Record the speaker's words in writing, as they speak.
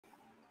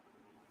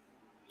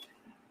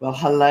Well,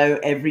 hello,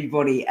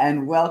 everybody,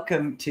 and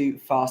welcome to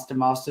Faster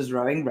Masters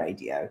Rowing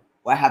Radio,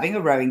 where having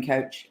a rowing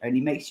coach only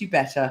makes you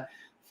better.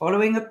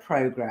 Following a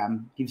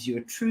program gives you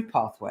a true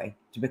pathway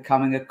to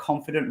becoming a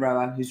confident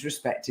rower who's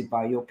respected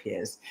by your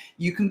peers.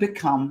 You can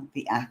become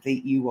the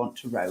athlete you want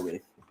to row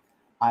with.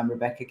 I'm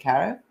Rebecca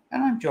Caro,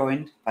 and I'm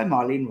joined by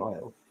Marlene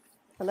Royal.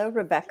 Hello,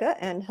 Rebecca,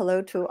 and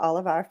hello to all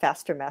of our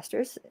Faster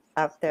Masters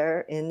out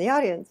there in the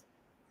audience.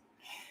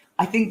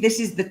 I think this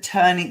is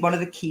one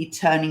of the key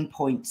turning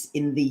points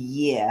in the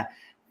year.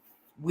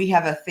 We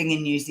have a thing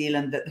in New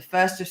Zealand that the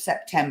 1st of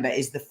September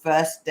is the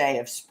first day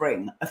of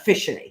spring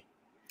officially.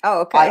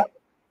 Oh, okay.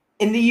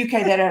 In the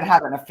UK, they don't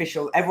have an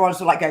official. Everyone's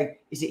sort of like going,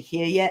 is it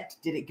here yet?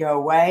 Did it go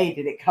away?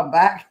 Did it come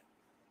back?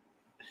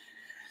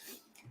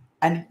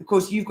 And of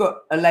course, you've got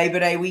a Labor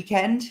Day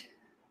weekend.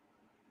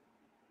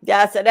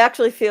 Yes, it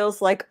actually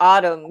feels like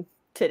autumn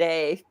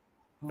today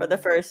for the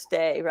first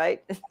day,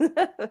 right?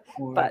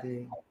 But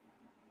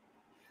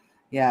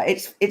yeah,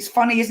 it's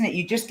funny, isn't it?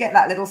 You just get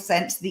that little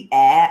sense of the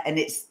air, and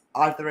it's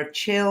either a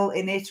chill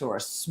in it or a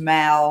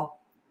smell.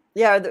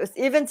 Yeah, there's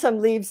even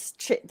some leaves.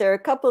 There are a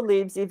couple of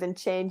leaves even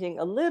changing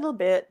a little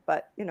bit,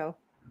 but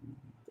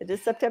it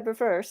is September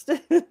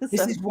 1st.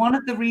 This is one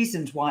of the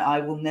reasons why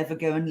I will never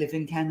go and live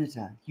in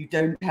Canada. You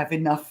don't have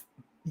enough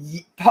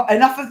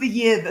of the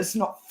year that's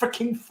not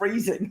freaking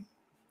freezing.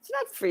 It's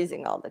not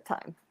freezing all the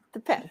time.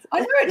 Depends. I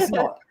know it's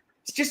not.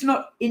 It's just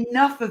not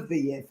enough of the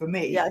year for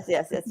me. Yes.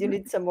 You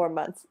need some more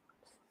months.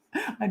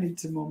 I need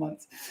some more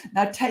months.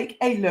 Now take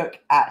a look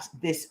at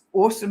this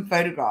awesome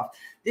photograph.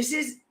 This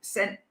is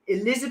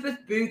Elizabeth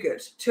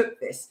Boogert took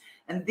this,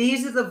 and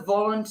these are the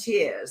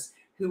volunteers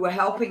who were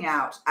helping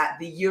out at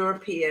the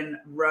European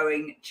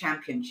Rowing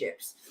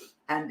Championships.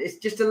 And it's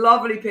just a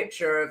lovely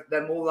picture of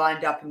them all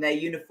lined up in their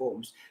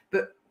uniforms.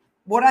 But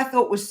what I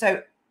thought was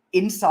so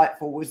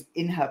insightful was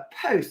in her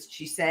post,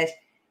 she said,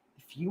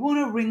 if you want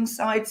a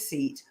ringside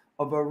seat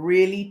of a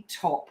really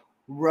top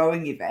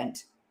rowing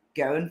event,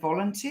 go and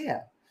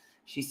volunteer.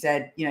 She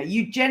said,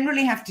 you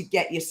generally have to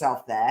get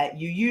yourself there.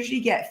 You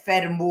usually get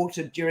fed and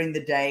watered during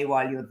the day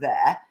while you're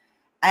there.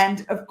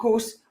 And of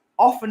course,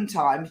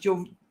 oftentimes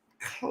you're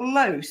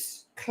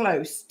close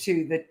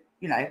to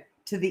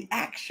the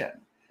action,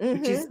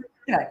 which is,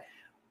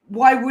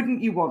 why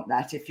wouldn't you want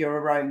that if you're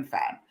a rowing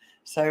fan?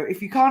 So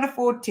if you can't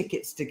afford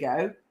tickets to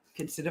go,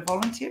 consider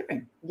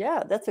volunteering.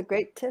 Yeah, that's a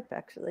great tip,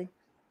 actually.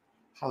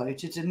 Hello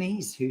to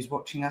Denise, who's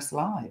watching us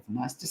live.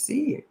 Nice to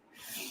see you.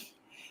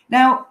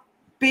 Now,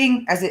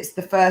 being as it's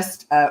the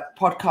first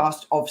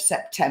podcast of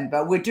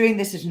September, we're doing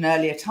this at an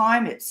earlier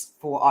time. It's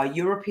for our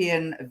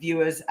European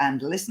viewers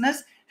and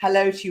listeners.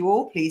 Hello to you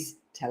all. Please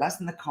tell us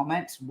in the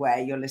comments where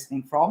you're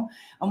listening from.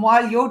 And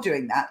while you're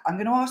doing that, I'm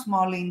going to ask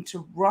Marlene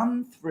to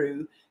run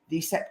through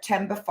the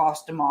September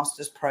Faster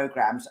Masters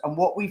programs and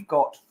what we've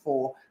got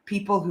for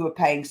people who are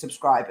paying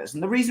subscribers.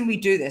 And the reason we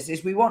do this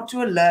is we want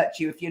to alert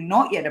you, if you're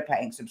not yet a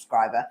paying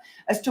subscriber,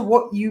 as to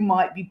what you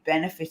might be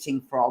benefiting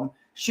from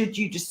should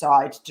you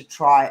decide to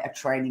try a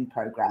training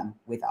program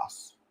with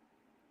us.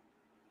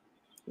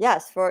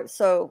 Yes, for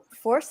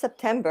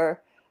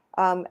September,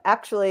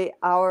 actually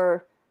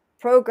our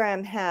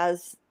program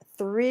has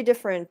 3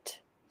 different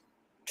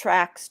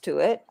tracks to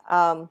it.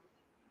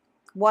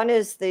 One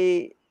is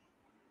the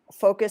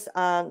focus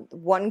on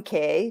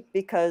 1K,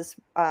 because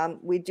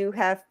we do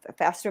have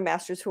Faster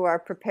Masters who are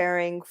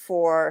preparing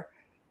for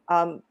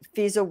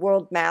FISA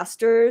World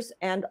Masters,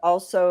 and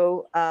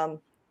also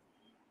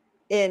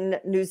in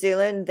New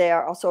Zealand, they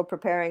are also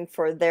preparing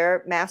for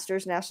their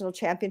Masters National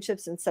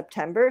Championships in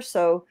September.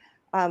 So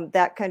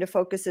that kind of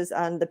focuses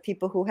on the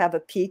people who have a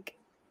peak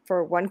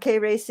for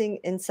 1K racing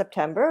in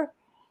September.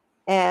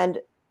 And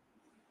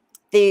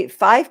the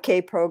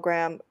 5K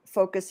program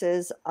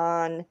focuses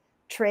on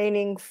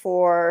training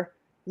for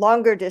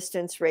longer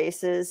distance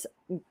races,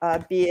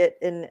 be it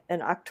in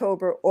an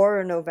October or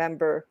a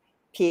November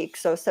peak.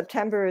 So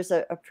September is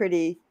a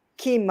pretty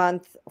key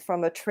month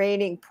from a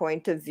training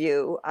point of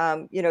view.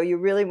 You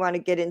really want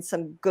to get in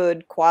some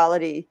good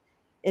quality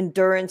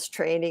endurance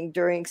training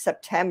during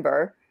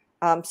September,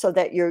 so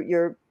that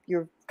you're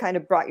kind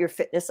of brought your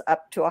fitness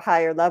up to a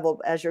higher level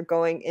as you're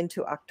going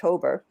into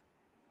October.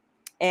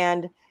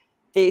 And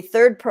the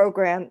third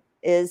program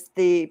is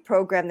the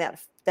program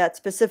that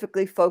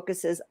specifically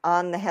focuses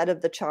on the Head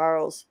of the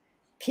Charles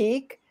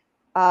peak,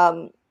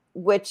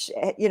 which,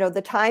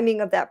 the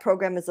timing of that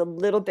program is a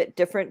little bit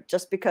different,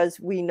 just because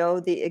we know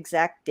the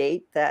exact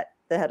date that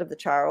the Head of the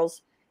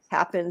Charles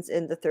happens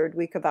in the 3rd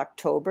week of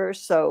October.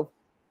 So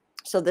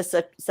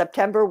the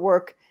September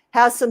work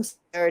has some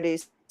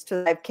similarities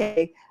to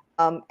 5K,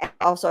 and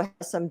also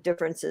has some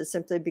differences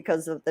simply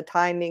because of the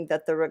timing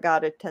that the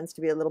regatta tends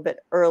to be a little bit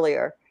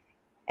earlier.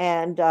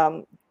 And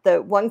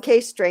the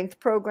 1K strength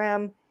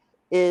program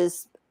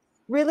is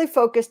really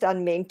focused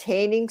on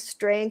maintaining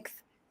strength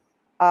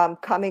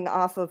coming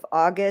off of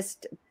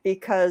August,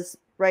 because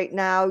right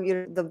now,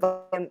 the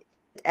volume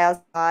as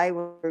high,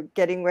 we're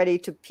getting ready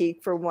to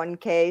peak for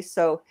 1K.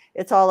 So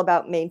it's all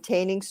about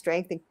maintaining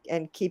strength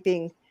and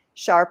keeping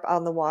sharp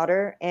on the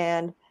water.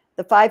 And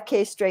the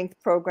 5K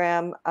strength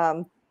program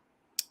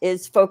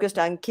is focused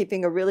on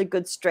keeping a really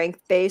good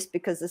strength base,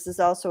 because this is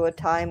also a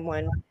time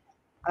when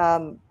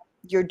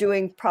you're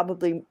doing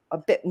probably a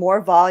bit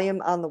more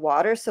volume on the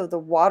water. So the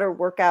water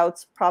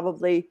workouts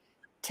probably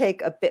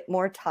take a bit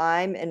more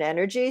time and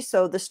energy.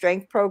 So the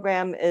strength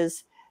program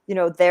is,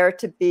 there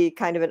to be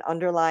kind of an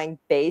underlying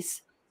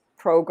base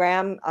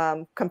program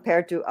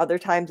compared to other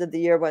times of the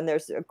year when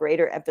there's a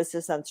greater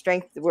emphasis on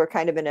strength. We're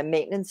kind of in a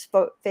maintenance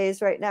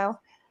phase right now.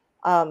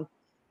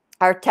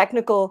 Our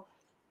technical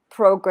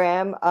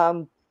program,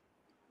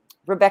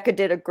 Rebecca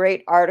did a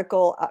great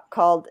article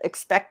called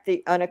Expect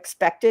the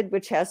Unexpected,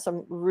 which has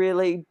some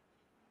really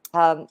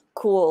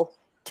cool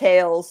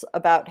tales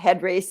about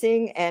head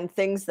racing and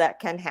things that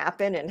can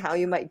happen and how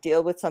you might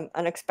deal with some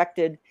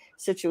unexpected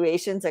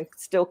situations and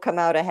still come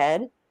out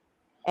ahead.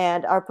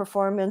 And our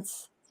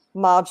performance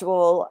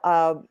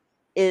module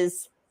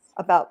is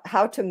about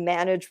how to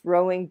manage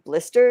rowing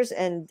blisters.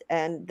 And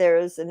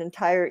there's an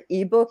entire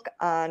ebook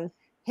on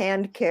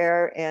hand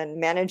care and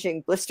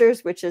managing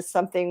blisters, which is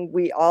something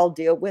we all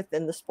deal with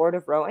in the sport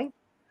of rowing.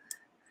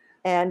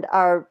 And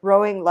our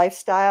rowing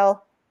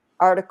lifestyle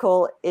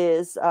article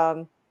is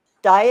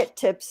diet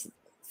tips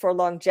for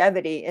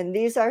longevity. And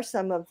these are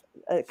some of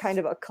kind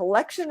of a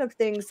collection of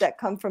things that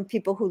come from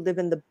people who live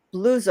in the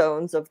blue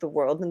zones of the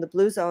world. And the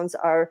blue zones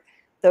are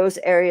those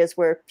areas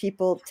where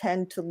people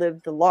tend to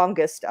live the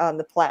longest on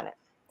the planet.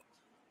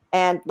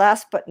 And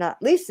last but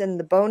not least, in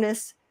the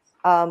bonus,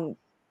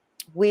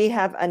 we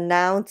have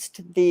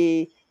announced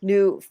the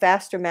new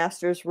Faster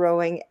Masters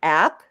Rowing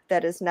app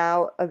that is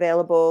now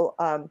available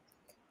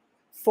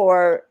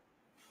for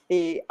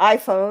the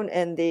iPhone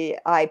and the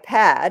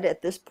iPad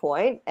at this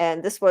point.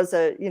 And this was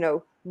a,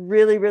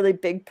 really, really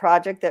big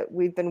project that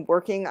we've been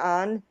working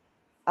on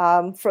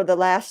for the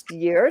last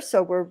year.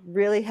 So we're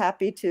really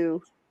happy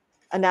to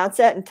announce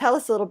that. And tell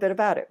us a little bit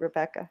about it,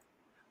 Rebecca.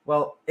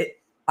 Well,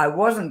 I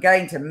wasn't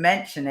going to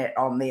mention it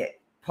on the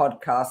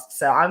podcast,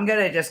 so I'm going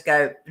to just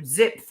go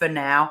zip for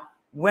now.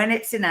 When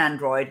it's in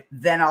Android,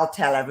 then I'll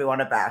tell everyone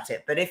about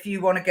it. But if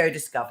you want to go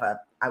discover,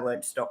 I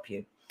won't stop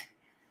you.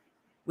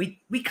 We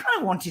kind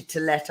of wanted to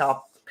let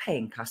our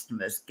paying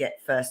customers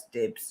get first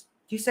dibs.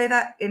 Do you say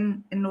that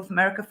in North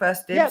America,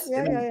 first dibs?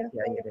 Yeah,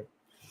 you do.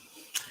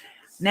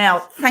 Now,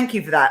 thank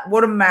you for that.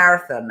 What a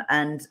marathon.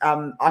 And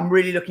I'm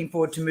really looking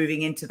forward to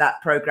moving into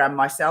that program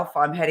myself.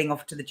 I'm heading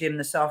off to the gym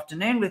this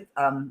afternoon with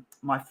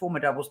my former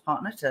doubles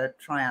partner to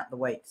try out the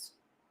weights.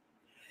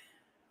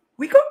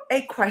 We got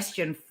a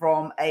question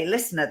from a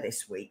listener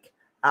this week,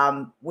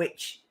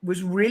 which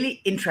was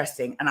really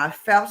interesting. And I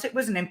felt it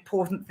was an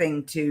important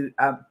thing to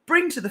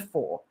bring to the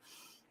fore.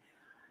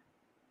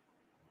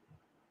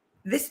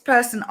 This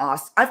person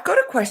asked, I've got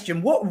a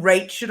question. What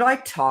rate should I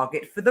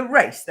target for the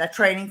race? They're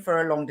training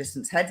for a long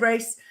distance head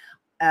race.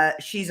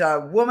 She's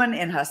a woman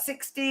in her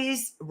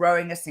 60s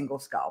rowing a single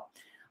scull.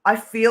 I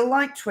feel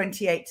like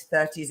 28 to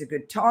 30 is a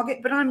good target,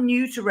 but I'm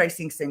new to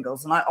racing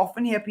singles. And I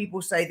often hear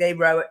people say they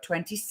row at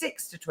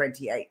 26 to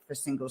 28 for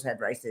singles head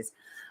races.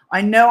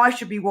 I know I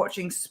should be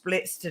watching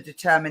splits to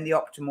determine the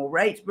optimal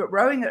rate, but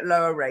rowing at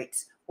lower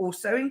rates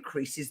also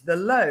increases the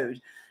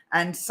load.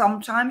 And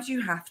sometimes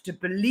you have to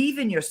believe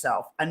in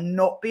yourself and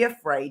not be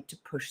afraid to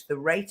push the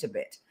rate a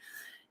bit.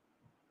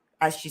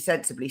 As she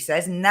sensibly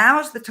says,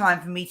 now's the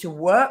time for me to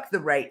work the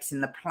rates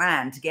in the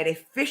plan to get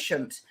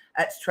efficient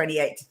at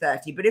 28 to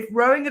 30. But if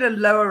rowing at a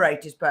lower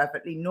rate is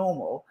perfectly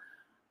normal,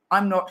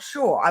 I'm not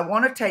sure. I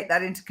want to take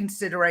that into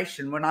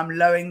consideration when I'm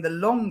lowering the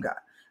longer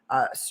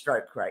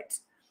stroke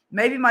rates.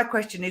 Maybe my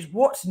question is,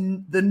 what's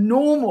the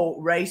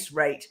normal race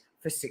rate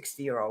for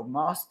 60-year-old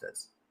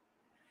masters?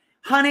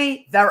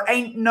 Honey, there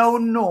ain't no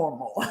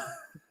normal.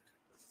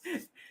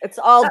 It's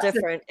all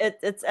different.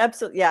 It's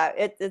absolutely, yeah.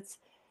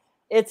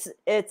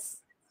 It's,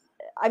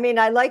 I mean,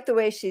 I like the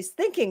way she's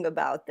thinking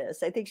about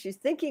this. I think she's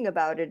thinking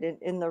about it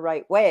in the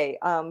right way.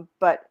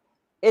 But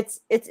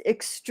it's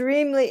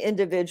extremely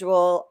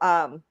individual.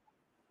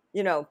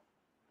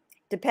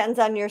 Depends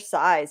on your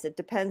size. It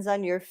depends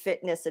on your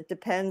fitness. It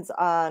depends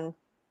on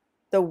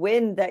the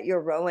wind that you're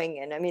rowing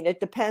in. I mean, it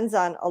depends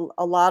on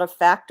a lot of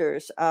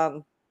factors.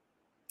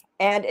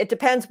 And it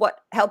depends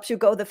what helps you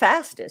go the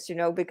fastest,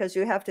 because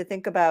you have to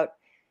think about,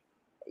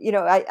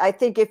 I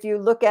think if you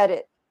look at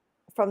it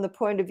from the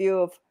point of view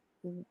of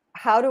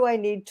how do I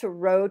need to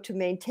row to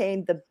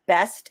maintain the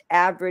best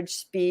average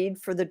speed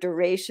for the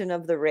duration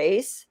of the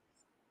race,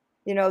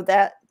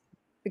 that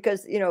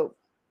because,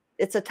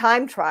 it's a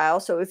time trial.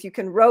 So if you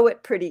can row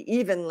it pretty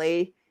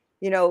evenly,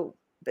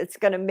 it's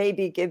going to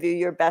maybe give you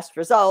your best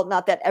result.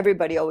 Not that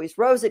everybody always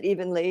rows it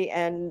evenly,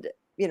 and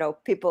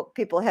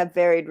people have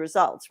varied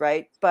results,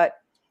 right? But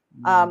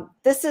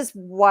this is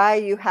why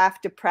you have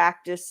to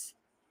practice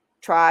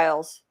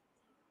trials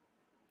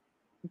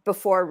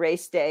before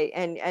race day,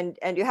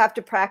 and you have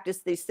to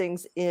practice these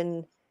things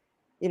in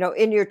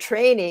your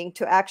training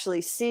to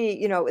actually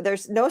see.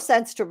 There's no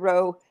sense to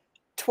row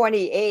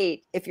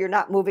 28 if you're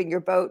not moving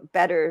your boat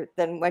better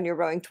than when you're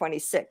rowing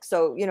 26.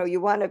 So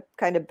you want to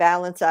kind of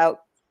balance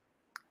out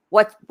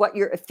what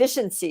your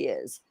efficiency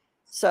is.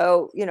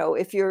 So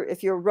if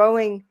you're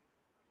rowing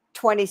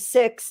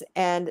 26,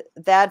 and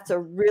that's a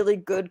really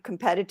good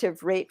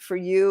competitive rate for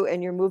you,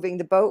 and you're moving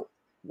the boat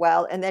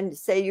well. And then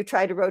say you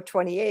try to row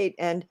 28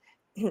 and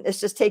it's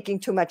just taking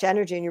too much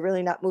energy and you're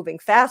really not moving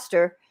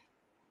faster,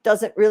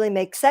 doesn't really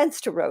make sense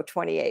to row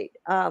 28.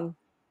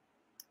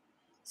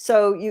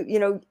 So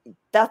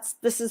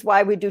this is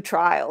why we do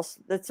trials.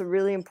 That's a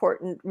really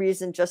important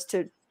reason, just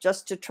to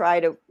try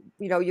to,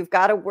 you've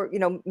got to work,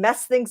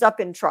 mess things up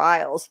in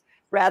trials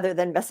rather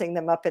than messing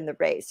them up in the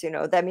race.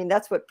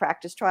 That's what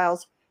practice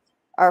trials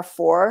are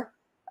for.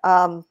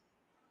 And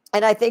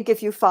I think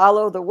if you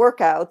follow the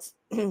workouts,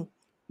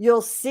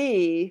 you'll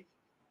see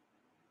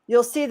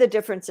the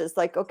differences.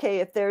 Like, okay,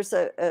 if there's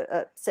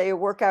say a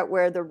workout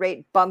where the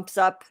rate bumps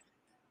up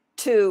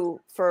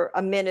for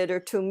a minute or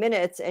 2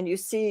 minutes, and you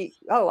see,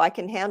 oh, I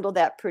can handle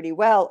that pretty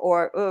well,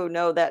 or, oh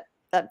no, that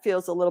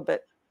feels a little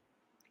bit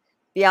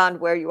beyond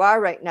where you are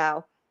right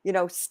now,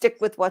 stick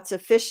with what's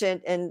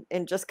efficient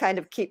and just kind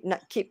of keep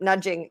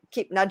nudging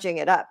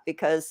it up,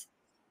 because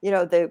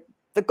the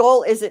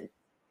goal isn't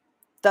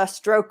the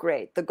stroke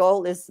rate. The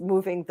goal is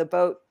moving the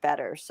boat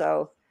better.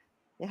 So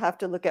you have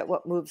to look at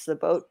what moves the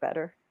boat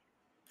better.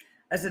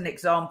 As an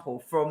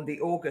example, from the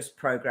August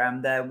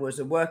program, there was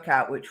a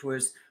workout which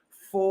was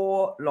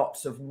 4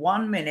 lots of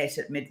 1 minute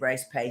at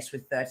mid-race pace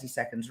with 30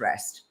 seconds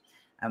rest.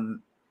 It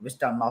was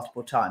done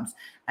multiple times.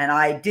 And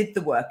I did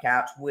the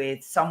workout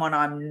with someone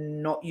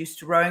I'm not used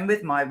to rowing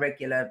with. My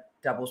regular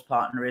doubles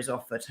partner is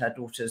off at her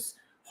daughter's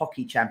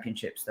hockey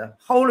championships. The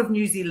whole of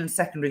New Zealand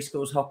secondary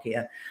schools hockey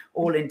are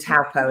all in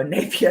Taupo and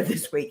Napier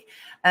this week.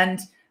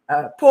 And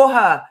poor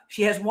her,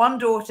 she has one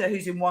daughter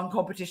who's in one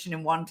competition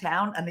in one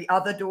town, and the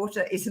other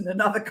daughter is in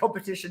another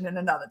competition in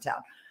another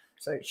town.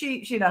 So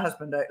she and her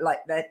husband are like,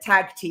 they're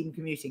tag team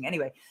commuting.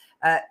 Anyway,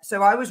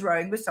 so I was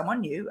rowing with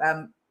someone new,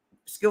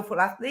 skillful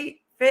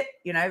athlete, fit,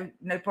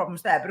 no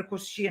problems there. But of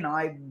course, she and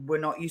I were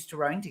not used to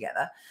rowing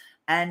together.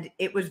 And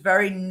it was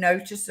very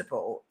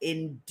noticeable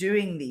in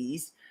doing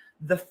these.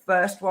 The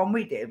first one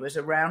we did was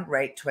around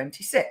rate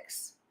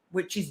 26,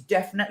 which is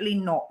definitely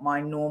not my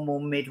normal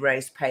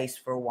mid-race pace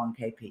for a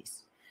 1K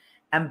piece.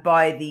 And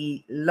by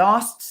the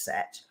last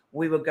set,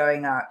 we were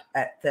going out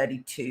at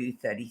 32,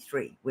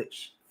 33,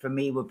 which for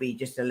me would be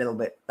just a little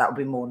bit, that would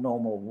be more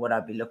normal, what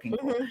I'd be looking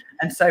for.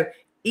 And so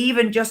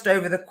even just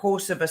over the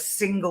course of a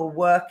single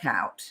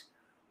workout,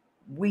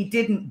 we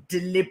didn't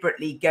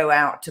deliberately go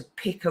out to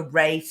pick a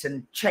rate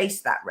and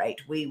chase that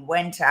rate. We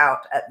went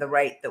out at the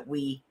rate that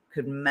we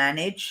could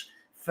manage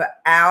for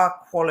our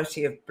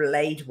quality of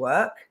blade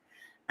work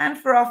and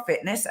for our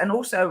fitness, and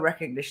also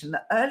recognition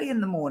that early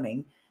in the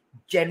morning,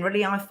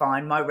 generally I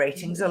find my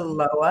ratings are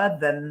lower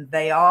than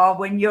they are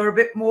when you're a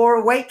bit more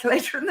awake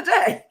later in the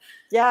day.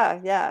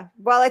 Yeah.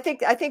 Well, I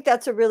think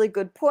that's a really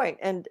good point.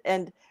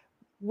 And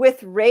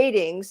with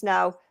ratings,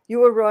 now you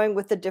were rowing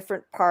with a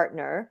different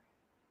partner,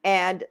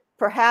 and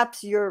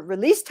perhaps your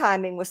release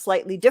timing was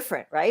slightly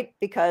different, right?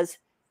 Because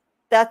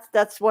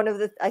that's one of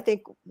the, I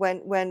think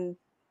when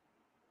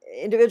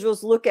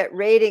individuals look at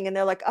rating and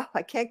they're like, oh,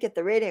 I can't get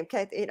the rating.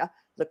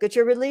 Look at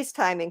your release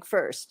timing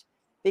first,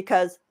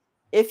 because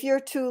if you're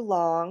too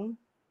long,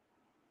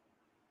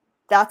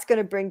 that's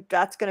going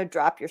to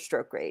drop your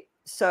stroke rate.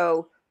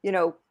 So,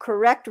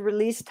 correct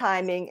release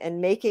timing and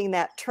making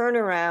that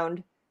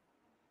turnaround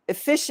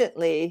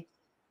efficiently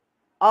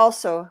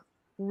also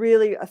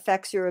really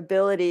affects your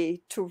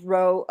ability to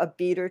row a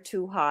beat or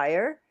two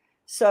higher.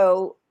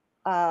 So,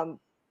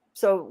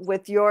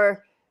 with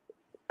your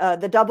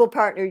the double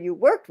partner you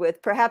worked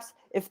with, perhaps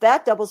if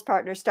that doubles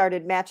partner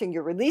started matching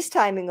your release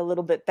timing a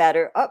little bit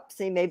better,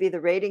 maybe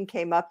the rating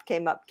came up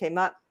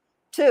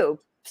too.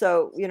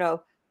 So,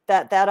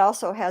 that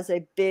also has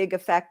a big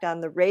effect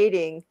on the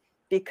rating,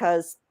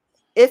 because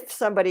if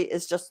somebody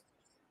is just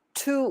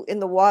too in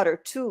the water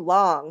too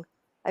long,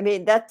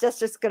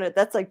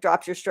 that's like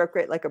drops your stroke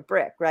rate like a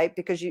brick, right?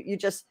 Because you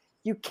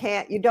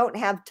don't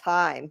have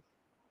time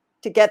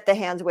to get the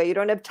hands away. You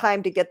don't have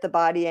time to get the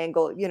body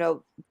angle,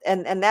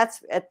 and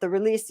that's at the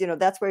release,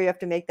 that's where you have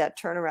to make that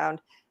turnaround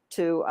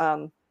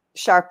to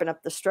sharpen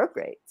up the stroke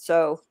rate.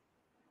 So,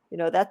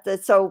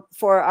 so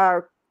for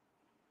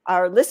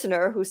our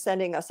listener who's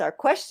sending us our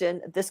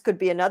question, this could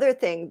be another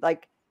thing,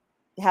 like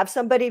have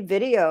somebody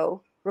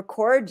video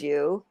record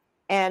you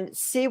and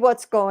see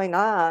what's going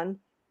on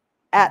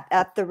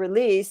at the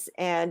release.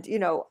 And,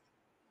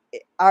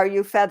 are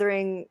you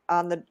feathering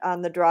on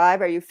the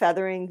drive? Are you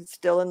feathering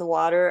still in the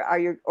water?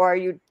 Are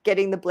you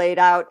getting the blade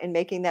out and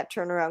making that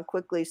turnaround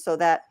quickly, so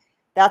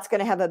that's going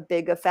to have a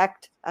big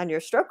effect on your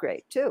stroke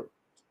rate too.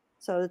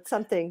 So it's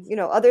something,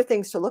 other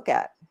things to look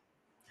at.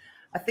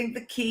 I think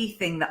the key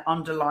thing that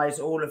underlies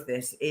all of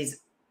this is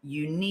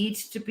you need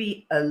to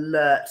be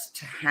alert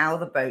to how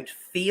the boat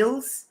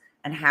feels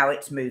and how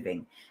it's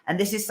moving. And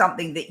this is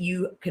something that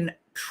you can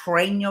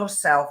train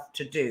yourself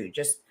to do.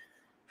 Just,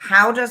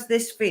 how does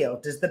this feel?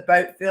 Does the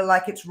boat feel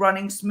like it's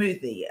running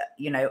smoothly?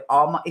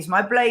 Is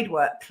my blade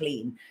work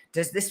clean?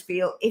 Does this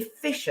feel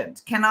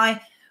efficient? Can I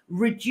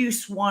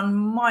reduce one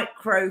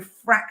micro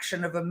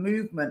fraction of a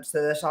movement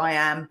so that I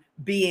am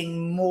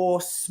being more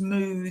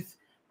smooth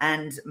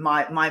and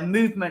my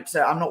movements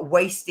I'm not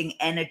wasting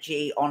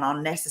energy on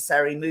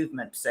unnecessary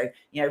movements. So,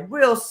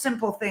 real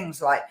simple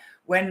things like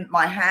when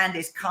my hand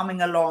is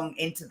coming along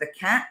into the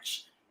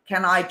catch,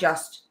 can I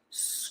just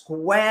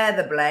square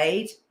the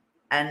blade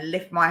and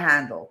lift my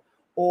handle?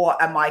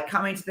 Or am I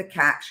coming to the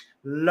catch,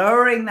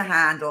 lowering the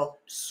handle,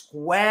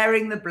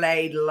 squaring the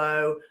blade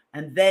low,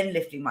 and then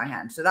lifting my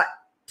hand? So that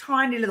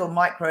tiny little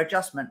micro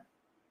adjustment,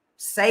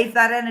 save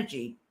that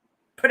energy,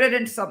 put it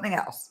into something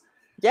else.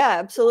 Yeah,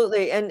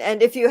 absolutely.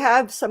 And if you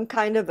have some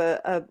kind of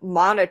a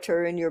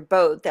monitor in your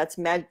boat that's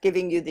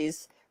giving you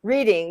these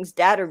readings,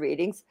 data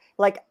readings,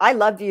 like I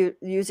love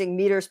using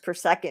meters per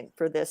second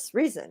for this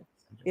reason,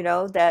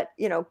 that,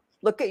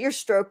 look at your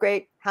stroke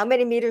rate. How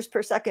many meters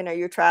per second are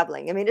you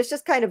traveling? I mean, it's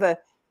just kind of a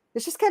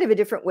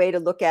different way to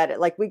look at it.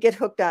 Like we get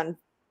hooked on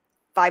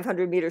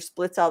 500-meter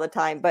splits all the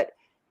time, but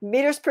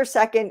meters per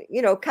second,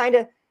 kind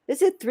of,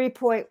 is it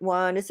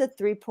 3.1? Is it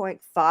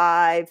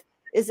 3.5?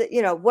 Is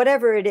it,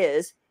 whatever it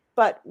is.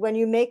 But when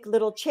you make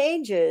little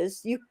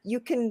changes, you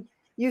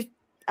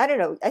I don't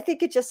know, I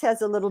think it just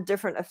has a little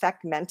different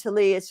effect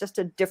mentally. It's just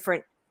a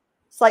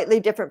slightly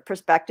different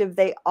perspective.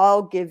 They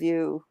all give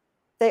you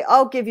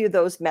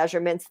those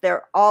measurements.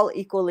 They're all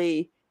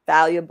equally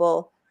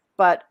valuable.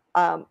 But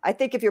I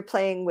think if you're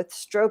playing with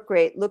stroke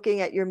rate,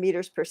 looking at your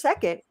meters per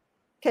second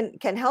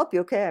can help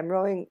you. Okay, I'm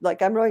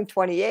rowing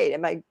 28.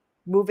 Am I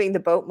moving the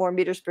boat more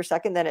meters per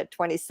second than at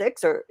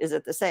 26, or is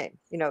it the same?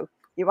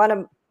 You want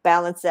to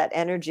balance that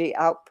energy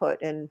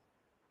output and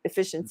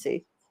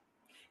efficiency.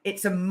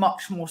 It's a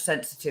much more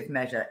sensitive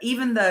measure,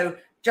 even though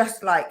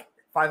just like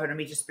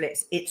 500-meter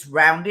splits, it's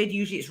rounded.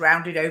 Usually it's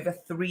rounded over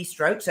 3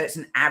 strokes. So it's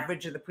an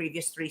average of the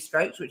previous 3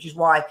 strokes, which is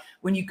why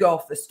when you go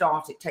off the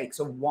start, it takes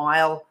a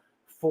while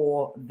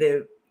for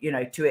the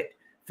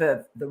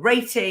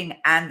rating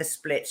and the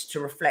splits to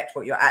reflect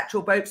what your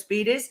actual boat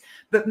speed is.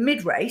 But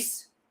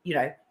mid-race,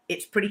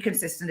 it's pretty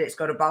consistent. It's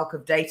got a bulk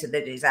of data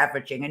that is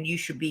averaging, and you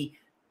should be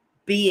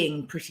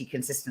being pretty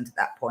consistent at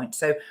that point.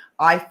 So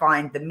I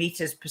find the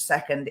meters per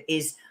second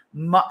is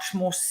much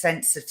more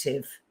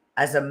sensitive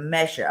as a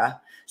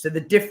measure. So the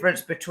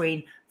difference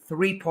between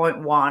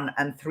 3.1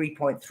 and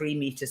 3.3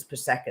 meters per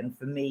second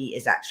for me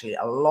is actually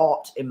a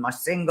lot in my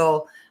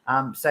single.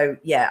 So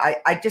yeah,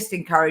 I just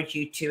encourage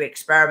you to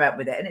experiment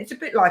with it. And it's a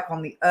bit like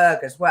on the erg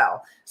as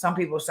well. Some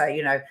people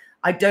say,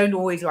 I don't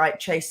always like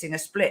chasing a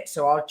split,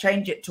 so I'll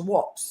change it to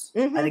watts.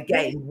 Mm-hmm. And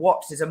again,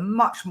 watts is a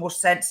much more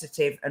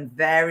sensitive and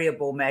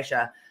variable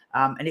measure.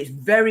 And it's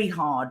very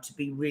hard to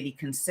be really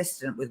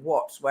consistent with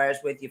watts. Whereas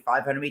with your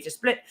 500-meter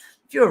split,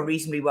 if you're a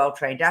reasonably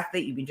well-trained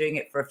athlete, you've been doing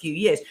it for a few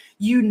years,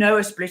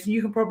 a split and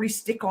you can probably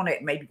stick on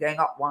it, maybe going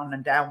up 1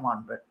 and down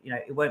 1, but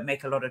it won't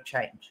make a lot of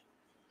change.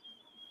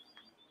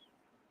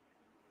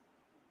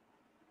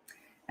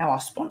 Now,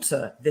 our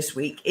sponsor this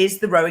week is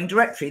the Rowing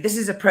Directory. This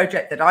is a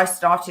project that I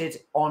started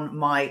on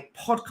my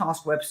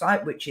podcast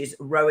website, which is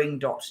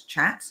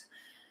rowing.chat.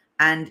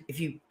 And if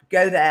you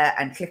go there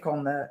and click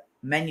on the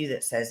menu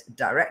that says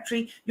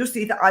directory, you'll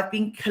see that I've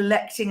been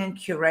collecting and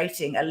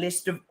curating a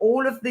list of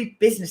all of the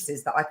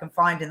businesses that I can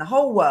find in the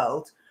whole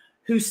world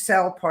who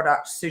sell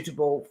products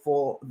suitable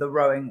for the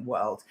rowing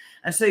world.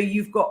 And so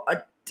you've got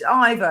a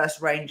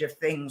diverse range of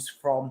things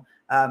from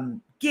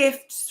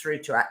gifts through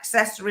to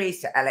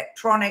accessories, to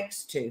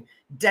electronics, to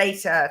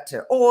data,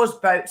 to oars,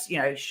 boats,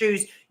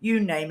 shoes, you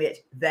name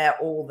it, they're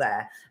all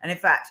there. And in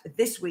fact,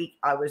 this week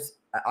I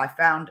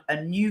found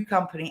a new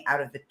company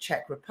out of the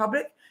Czech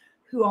Republic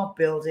who are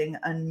building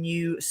a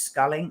new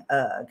sculling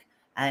erg.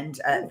 And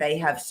they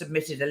have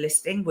submitted a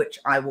listing, which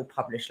I will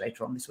publish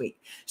later on this week.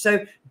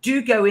 So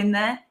do go in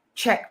there,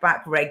 check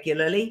back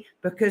regularly,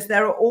 because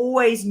there are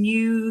always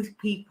new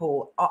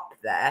people up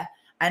there.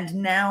 And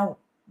now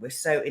we're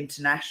so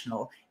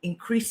international,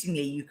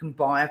 increasingly you can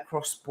buy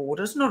across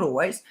borders, not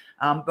always,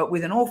 but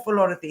with an awful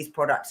lot of these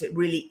products, it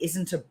really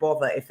isn't a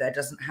bother if there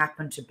doesn't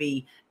happen to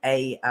be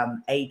a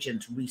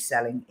agent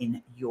reselling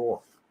in your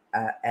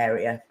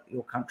area,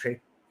 your country.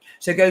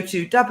 So go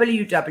to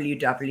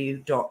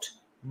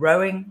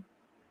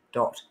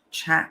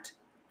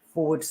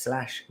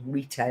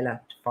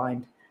www.rowing.chat/retailer to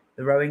find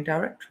the Rowing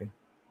Directory.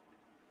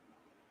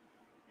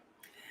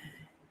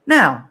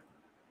 Now,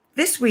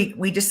 this week,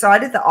 we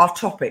decided that our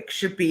topic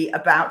should be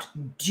about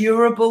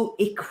durable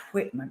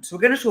equipment. So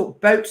we're going to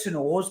talk boats and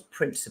oars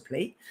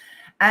principally.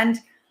 And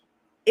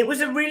it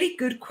was a really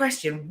good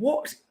question.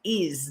 What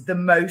is the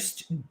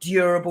most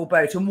durable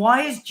boat? And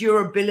why is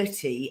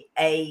durability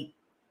an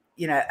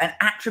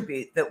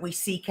attribute that we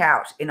seek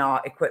out in our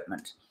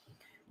equipment?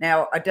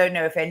 Now, I don't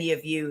know if any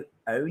of you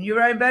own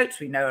your own boats.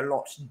 We know a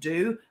lot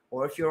do.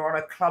 Or if you're on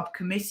a club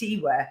committee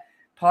where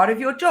part of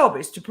your job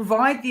is to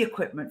provide the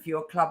equipment for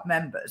your club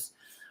members.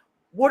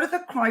 What are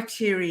the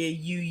criteria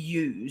you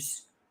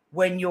use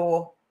when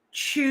you're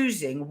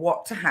choosing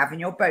what to have in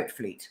your boat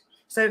fleet?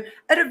 So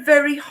at a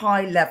very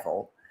high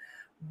level,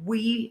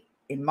 we,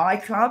 in my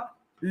club,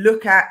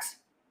 look at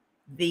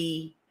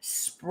the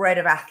spread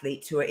of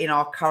athletes who are in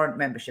our current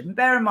membership. And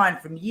bear in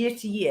mind, from year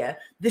to year,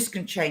 this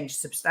can change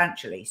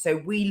substantially. So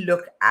we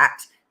look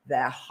at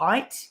their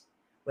height,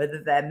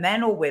 whether they're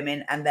men or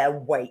women, and their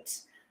weight.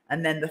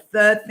 And then the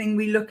third thing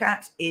we look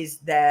at is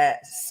their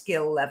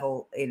skill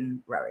level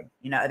in rowing.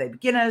 Are they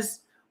beginners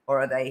or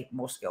are they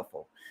more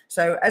skillful?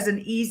 So as an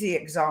easy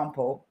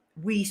example,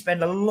 we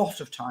spend a lot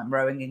of time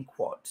rowing in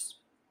quads.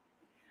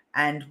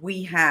 And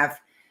we have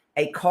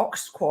a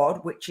Cox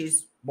quad, which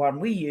is one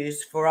we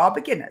use for our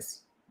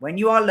beginners. When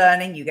you are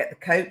learning, you get the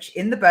coach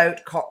in the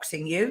boat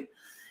coxing you.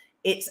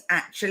 It's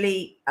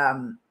actually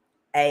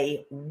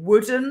a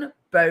wooden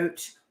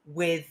boat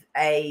with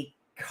a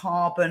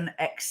carbon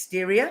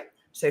exterior.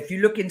 So if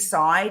you look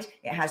inside,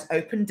 it has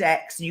open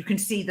decks and you can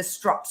see the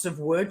struts of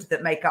wood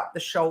that make up the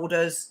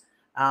shoulders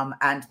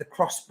and the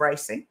cross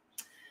bracing.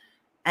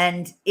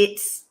 And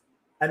it's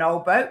an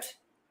old boat.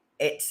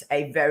 It's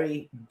a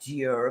very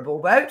durable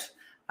boat.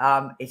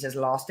 It has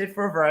lasted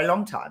for a very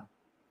long time.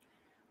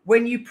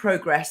 When you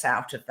progress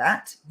out of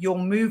that, you'll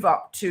move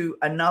up to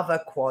another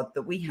quad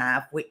that we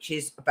have, which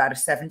is about a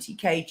 70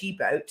 kg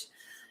boat.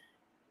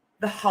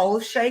 The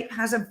hull shape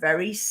has a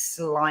very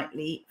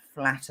slightly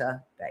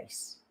flatter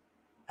base.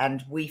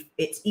 And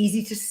it's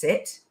easy to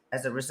sit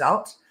as a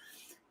result.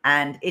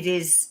 And it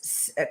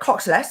is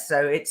coxless,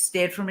 so it's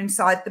steered from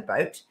inside the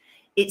boat.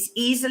 It's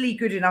easily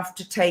good enough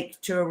to take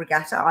to a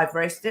regatta. I've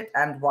raced it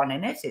and won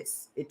in it.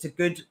 It's a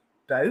good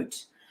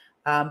boat,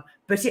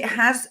 but it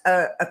has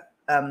a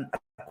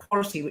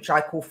quality which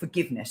I call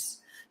forgiveness.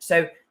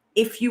 So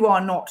if you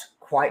are not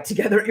quite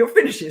together at your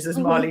finishes, as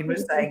Marlene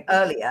was saying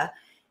earlier,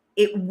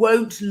 it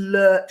won't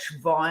lurch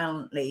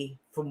violently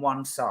from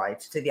one side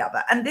to the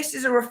other. And this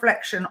is a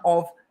reflection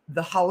of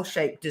the hull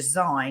shape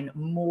design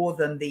more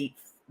than the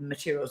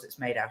materials it's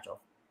made out of.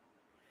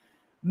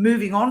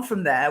 Moving on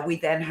from there, we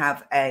then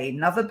have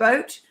another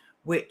boat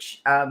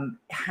which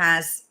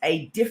has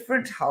a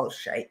different hull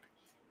shape.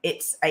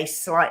 It's a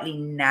slightly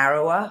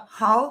narrower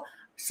hull,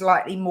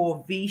 slightly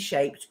more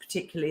V-shaped,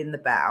 particularly in the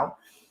bow.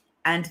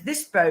 And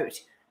this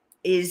boat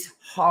is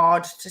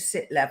hard to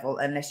sit level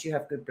unless you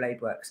have good blade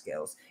work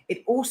skills.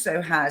 It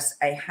also has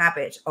a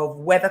habit of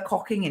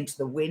weathercocking into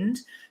the wind.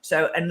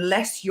 So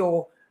unless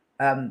you're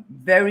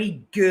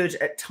very good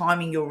at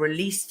timing your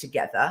release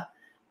together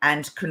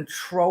and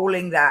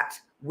controlling that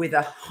with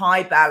a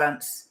high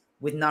balance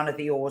with none of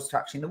the oars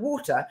touching the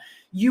water,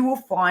 you will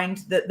find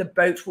that the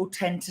boat will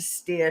tend to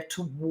steer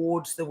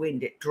towards the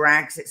wind. It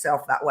drags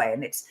itself that way.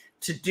 And it's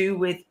to do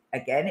with,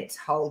 again, its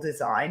hull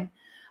design.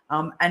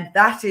 And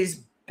that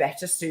is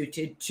better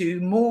suited to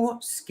more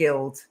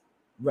skilled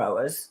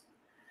rowers.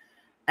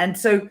 And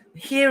so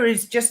here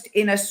is just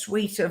in a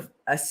suite of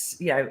a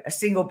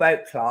single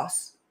boat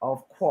class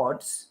of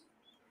quads,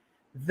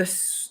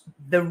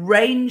 the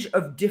range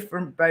of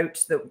different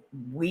boats that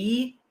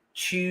we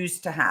choose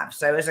to have.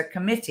 So as a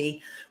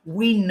committee,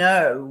 we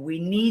know we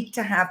need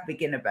to have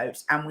beginner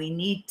boats and we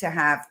need to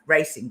have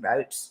racing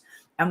boats,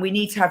 and we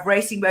need to have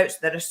racing boats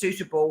that are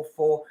suitable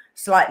for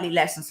slightly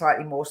less and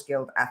slightly more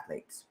skilled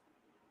athletes.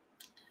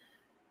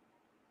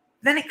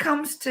 Then it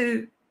comes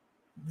to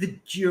the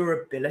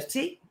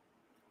durability,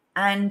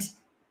 and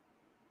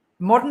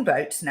modern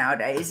boats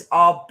nowadays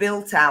are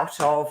built out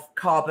of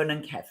carbon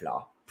and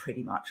Kevlar,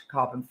 pretty much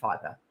carbon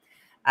fiber.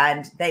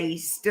 And they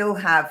still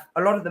have,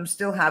 a lot of them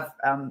still have,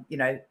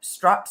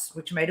 struts,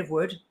 which are made of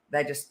wood.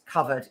 They're just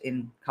covered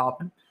in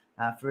carbon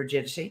for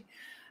rigidity.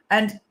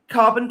 And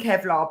carbon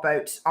Kevlar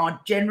boats are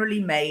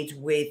generally made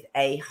with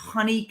a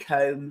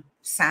honeycomb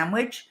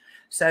sandwich.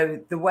 So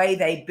the way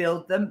they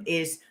build them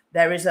is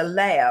there is a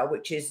layer,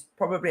 which is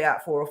probably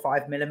about 4 or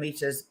 5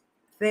 millimeters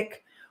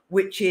thick,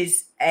 which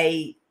is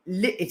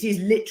it is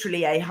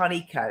literally a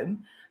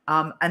honeycomb.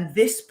 And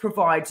this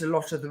provides a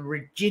lot of the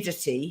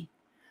rigidity,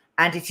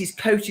 and it is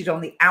coated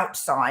on the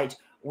outside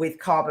with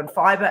carbon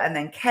fiber, and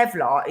then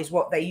Kevlar is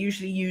what they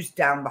usually use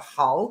down the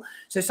hull.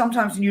 So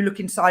sometimes when you look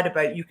inside a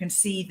boat, you can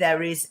see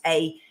there is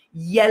a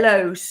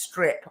yellow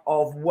strip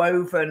of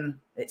woven,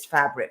 it's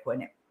fabric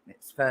when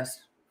it's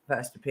first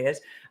appears.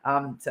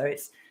 So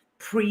it's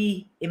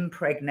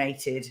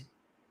pre-impregnated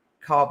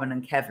carbon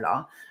and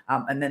Kevlar,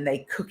 and then they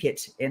cook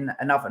it in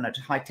an oven at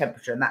a high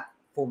temperature, and that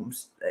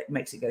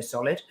makes it go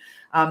solid.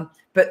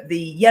 But the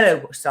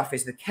yellow stuff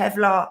is the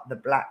Kevlar, the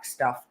black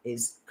stuff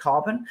is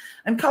carbon,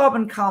 and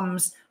carbon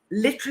comes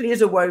literally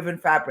as a woven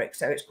fabric.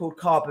 So it's called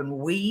carbon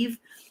weave,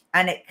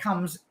 and it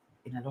comes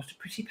in a lot of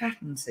pretty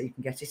patterns. So you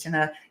can get it in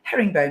a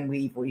herringbone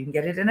weave, or you can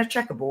get it in a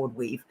checkerboard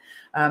weave.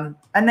 And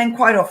then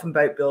quite often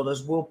boat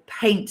builders will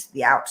paint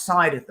the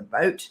outside of the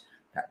boat.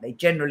 They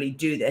generally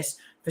do this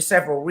for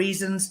several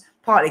reasons,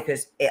 partly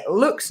because it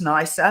looks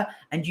nicer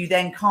and you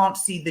then can't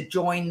see the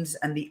joins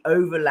and the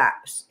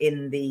overlaps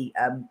in the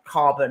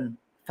carbon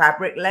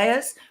fabric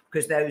layers,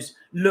 because those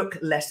look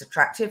less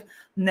attractive.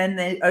 And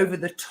then over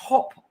the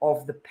top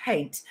of the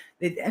paint,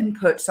 they then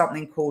put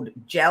something called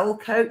gel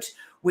coat,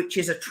 which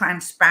is a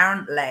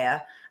transparent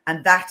layer,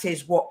 and that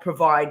is what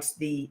provides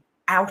the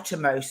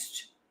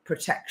outermost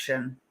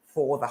protection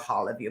for the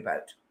hull of your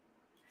boat.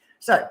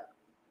 So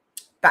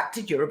back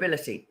to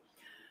durability.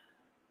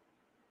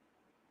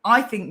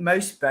 I think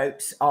most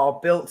boats are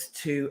built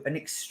to an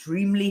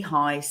extremely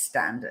high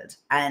standard,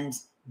 and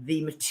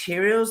the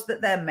materials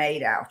that they're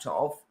made out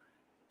of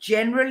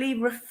generally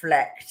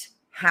reflect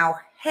how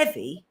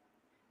heavy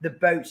the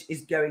boat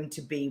is going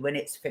to be when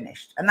it's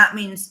finished. And that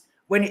means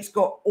when it's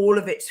got all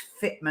of its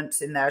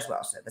fitments in there as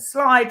well. So the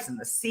slides and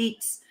the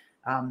seats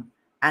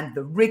and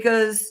the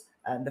riggers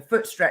and the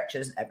foot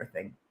stretchers and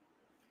everything.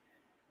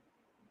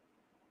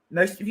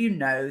 Most of you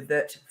know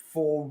that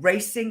for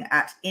racing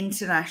at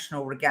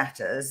international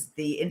regattas,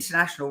 the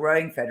International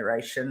Rowing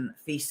Federation,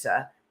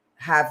 FISA,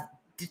 have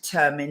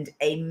determined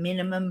a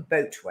minimum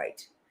boat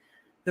weight.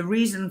 The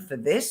reason for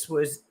this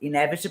was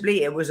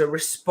inevitably it was a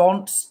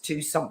response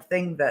to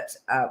something that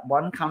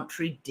one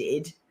country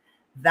did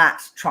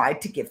that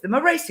tried to give them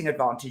a racing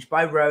advantage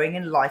by rowing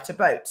in lighter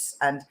boats.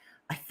 And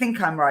I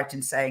think I'm right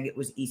in saying it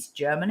was East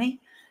Germany,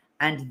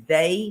 and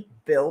they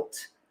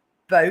built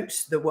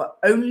boats that were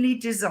only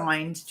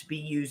designed to be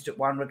used at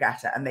one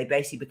regatta, and they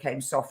basically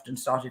became soft and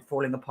started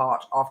falling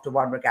apart after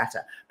one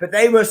regatta. But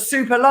they were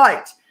super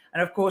light.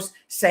 And of course,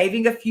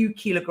 saving a few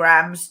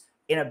kilograms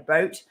in a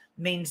boat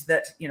means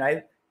that, you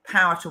know,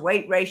 power to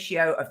weight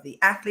ratio of the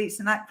athletes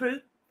in that crew,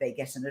 they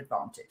get an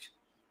advantage.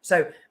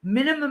 So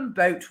minimum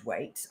boat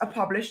weights are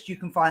published. You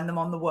can find them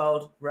on the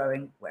World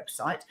Rowing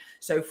website.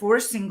 So for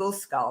a single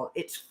scull,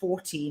 it's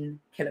 14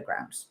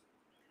 kilograms.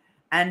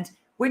 And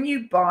when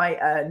you buy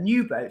a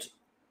new boat,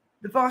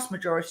 the vast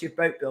majority of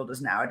boat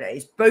builders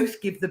nowadays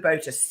both give the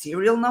boat a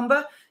serial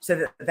number so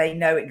that they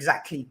know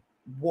exactly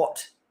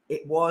what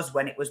it was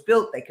when it was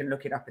built. They can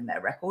look it up in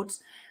their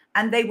records.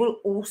 And they will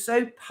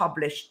also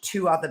publish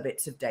two other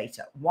bits of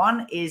data.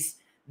 One is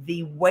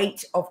the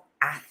weight of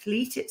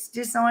athlete it's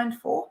designed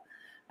for,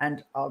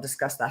 and I'll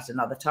discuss that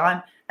another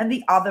time. And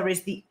the other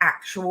is the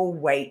actual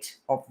weight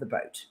of the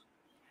boat.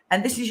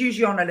 And this is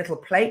usually on a little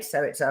plate.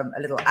 So it's a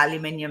little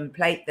aluminium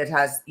plate that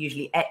has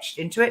usually etched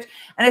into it.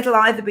 And it'll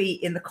either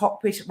be in the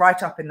cockpit,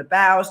 right up in the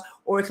bows,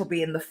 or it'll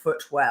be in the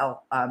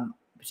footwell,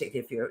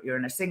 particularly if you're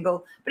in a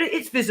single. But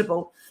it's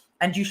visible,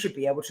 and you should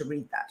be able to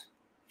read that.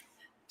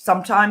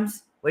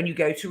 Sometimes when you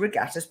go to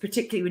regattas,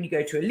 particularly when you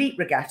go to elite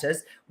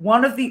regattas,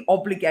 one of the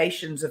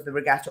obligations of the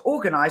regatta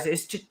organizer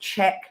is to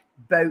check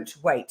boat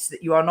weights,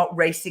 that you are not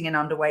racing in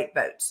underweight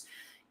boats.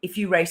 If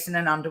you race in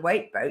an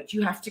underweight boat,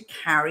 you have to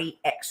carry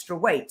extra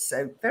weight.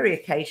 So very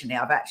occasionally,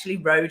 I've actually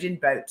rowed in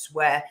boats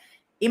where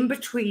in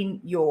between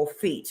your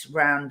feet,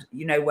 round,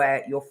 you know,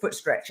 where your foot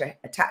stretcher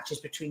attaches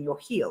between your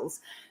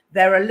heels,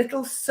 there are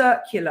little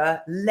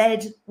circular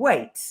lead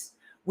weights,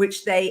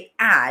 which they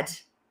add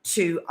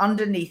to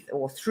underneath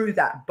or through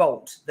that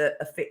bolt that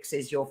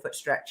affixes your foot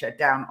stretcher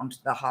down onto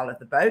the hull of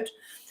the boat.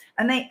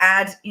 And they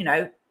add, you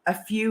know, a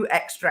few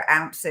extra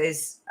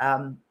ounces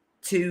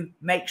to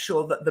make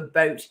sure that the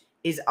boat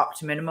is up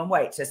to minimum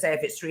weight. So say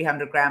if it's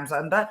 300 grams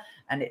under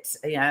and it's,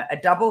 you know, a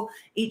double,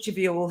 each of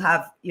you will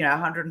have, you know,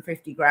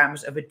 150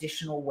 grams of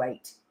additional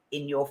weight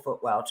in your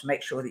footwell to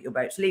make sure that your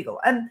boat's legal.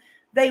 And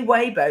they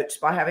weigh boats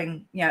by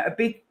having, you know, a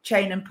big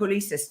chain and pulley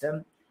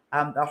system.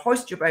 They'll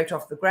hoist your boat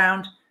off the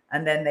ground,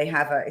 and then they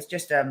have it's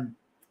just I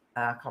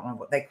can't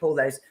remember what they call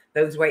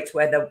those weights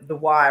where the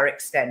wire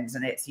extends,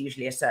 and it's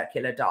usually a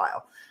circular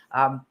dial.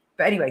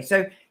 But anyway,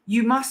 so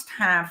you must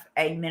have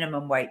a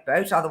minimum weight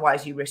boat,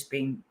 otherwise you risk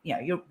being, you know,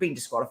 you're being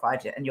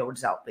disqualified and your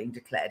result being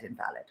declared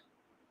invalid.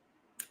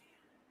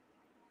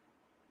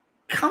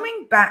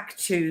 Coming back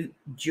to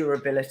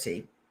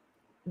durability,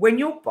 when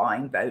you're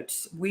buying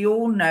boats, we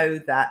all know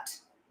that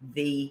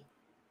the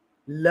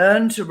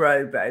learn to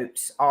row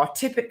boats are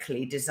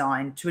typically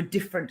designed to a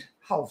different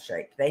hull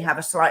shape. They have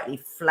a slightly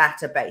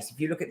flatter base. If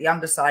you look at the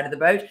underside of the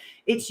boat,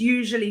 it's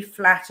usually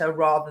flatter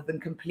rather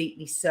than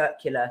completely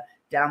circular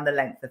down the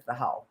length of the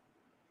hull.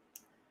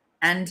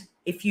 And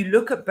if you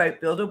look at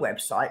boat builder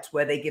websites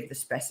where they give the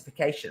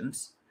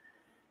specifications,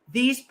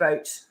 these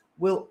boats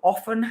will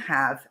often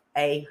have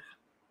a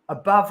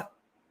above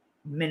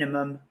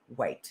minimum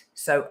weight.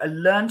 So a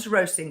learn to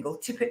row single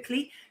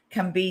typically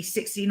can be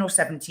 16 or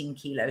 17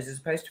 kilos as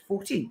opposed to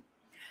 14.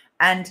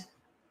 And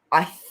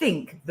I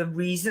think the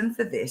reason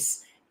for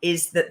this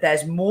is that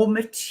there's more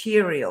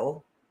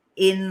material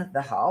in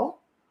the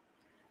hull,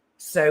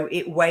 so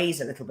it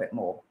weighs a little bit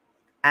more.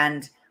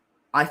 And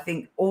I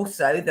think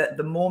also that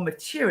the more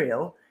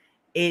material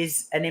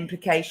is an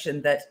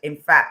implication that, in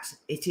fact,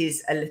 it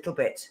is a little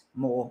bit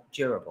more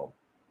durable.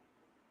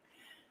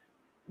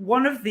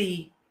 One of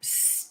the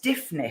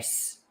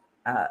stiffness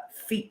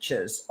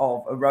features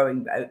of a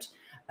rowing boat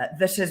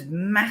that has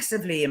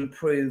massively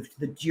improved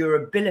the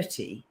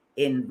durability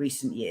in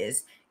recent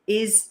years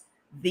is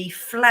the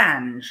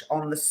flange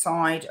on the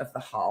side of the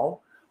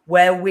hull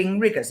where wing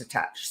riggers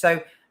attach.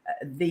 So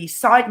the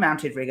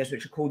side-mounted riggers,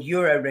 which are called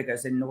Euro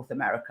riggers in North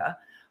America,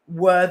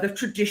 were the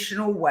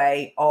traditional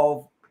way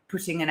of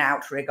putting an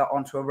outrigger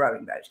onto a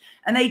rowing boat.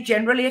 And they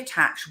generally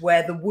attach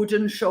where the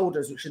wooden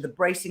shoulders, which are the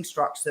bracing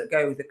struts that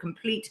go the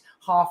complete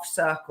half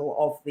circle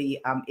of the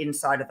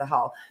inside of the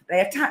hull, they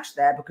attach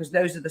there because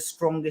those are the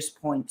strongest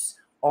points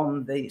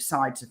on the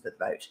sides of the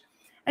boat.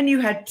 And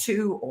you had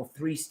 2 or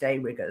 3 stay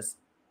riggers.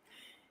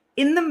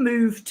 In the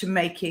move to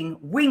making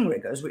wing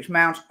riggers, which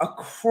mount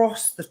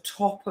across the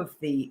top of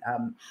the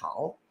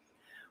hull,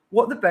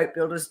 what the boat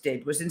builders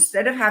did was,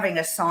 instead of having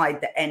a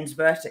side that ends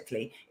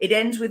vertically, it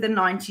ends with a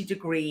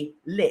 90-degree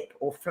lip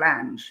or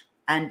flange.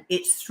 And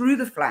it's through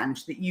the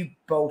flange that you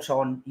bolt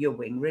on your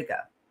wing rigger.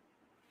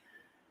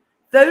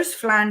 Those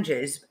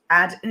flanges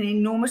add an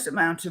enormous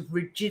amount of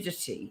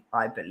rigidity,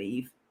 I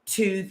believe,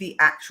 to the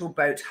actual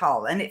boat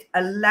hull. And it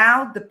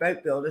allowed the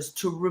boat builders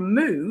to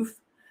remove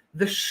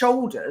the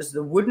shoulders,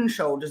 the wooden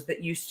shoulders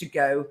that used to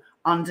go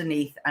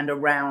underneath and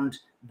around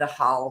the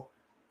hull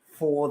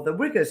for the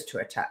riggers to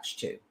attach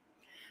to.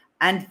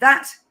 And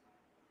that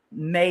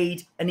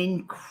made an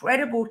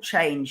incredible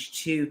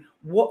change to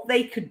what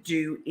they could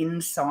do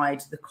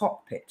inside the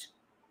cockpit.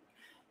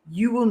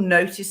 You will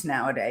notice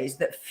nowadays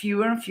that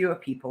fewer and fewer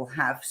people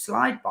have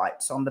slide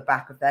bites on the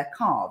back of their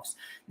calves.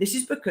 This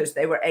is because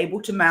they were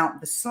able to mount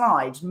the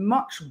slides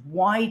much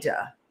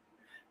wider,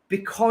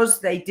 because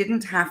they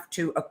didn't have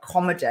to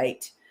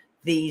accommodate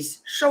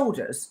these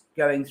shoulders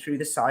going through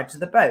the sides of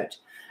the boat.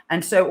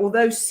 And so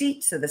although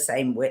seats are the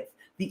same width,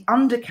 the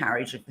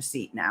undercarriage of the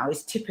seat now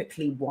is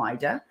typically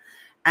wider.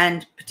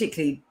 And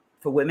particularly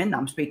for women,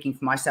 I'm speaking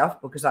for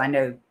myself because I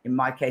know in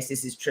my case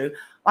this is true,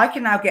 I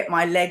can now get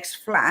my legs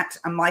flat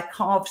and my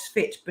calves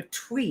fit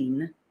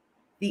between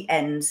the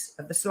ends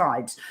of the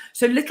slides.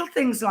 So little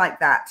things like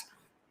that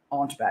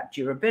aren't about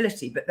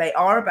durability, but they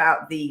are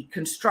about the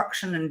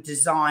construction and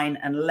design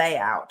and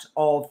layout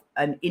of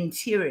an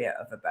interior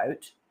of a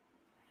boat.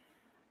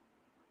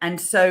 And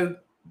so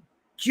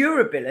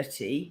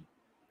durability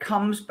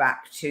comes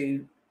back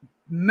to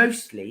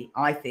mostly,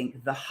 I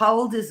think, the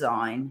hull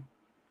design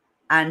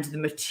and the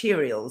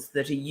materials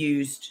that are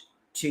used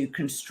to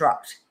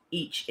construct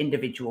each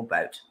individual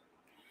boat.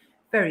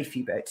 Very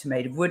few boats are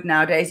made of wood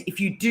nowadays. If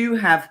you do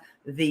have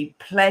the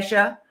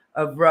pleasure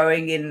of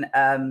rowing in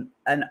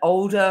an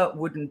older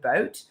wooden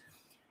boat,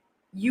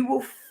 you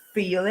will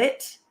feel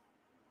it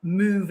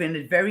move in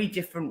a very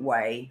different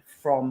way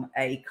from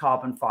a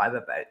carbon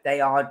fiber boat. They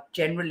are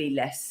generally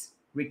less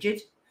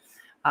rigid.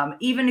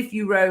 Even if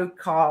you row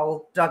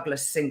Carl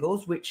Douglas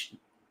singles, which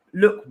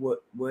look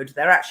wood,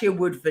 they're actually a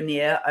wood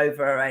veneer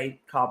over a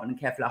carbon and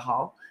Kevlar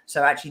hull.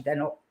 So actually they're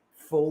not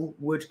full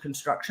wood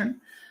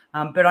construction.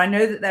 But I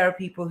know that there are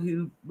people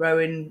who row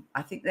in,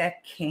 I think they're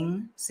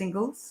King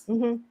singles,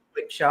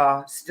 which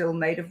are still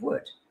made of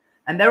wood.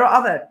 And there are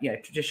other,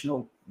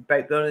 traditional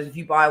boat builders. If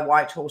you buy a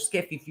Whitehall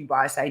skiff, if you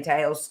buy a St.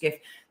 Ailes skiff,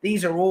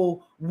 these are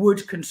all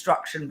wood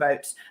construction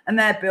boats. And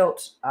they're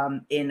built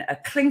in a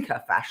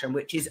clinker fashion,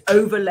 which is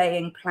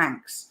overlaying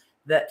planks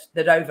that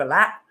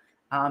overlap.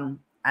 And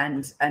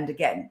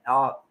again,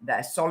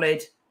 they're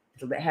solid, a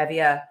little bit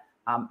heavier,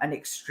 and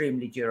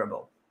extremely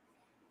durable.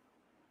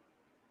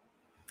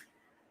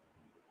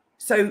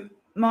 So,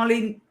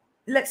 Marlene,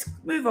 let's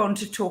move on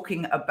to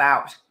talking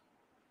about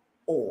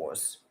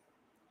oars.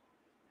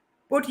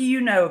 What do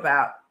you know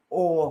about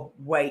oar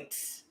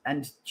weights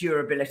and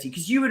durability?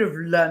 Because you would have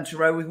learned to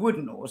row with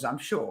wooden oars, I'm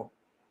sure.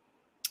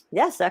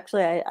 Yes,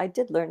 actually, I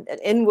did learn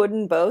in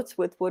wooden boats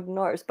with wooden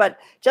oars. But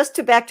just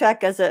to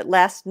backtrack as a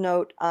last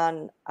note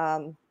on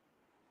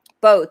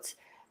boats,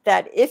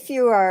 that if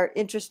you are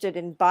interested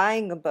in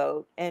buying a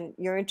boat and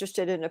you're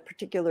interested in a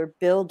particular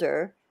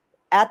builder,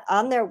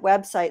 on their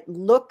website,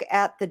 look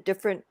at the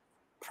different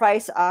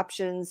price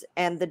options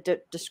and the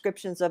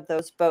descriptions of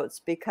those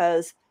boats,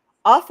 because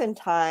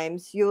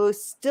oftentimes you'll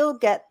still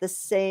get the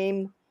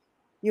same,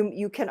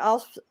 you can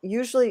also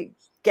usually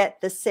get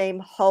the same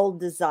hull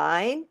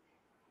design,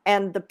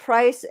 and the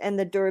price and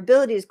the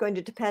durability is going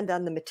to depend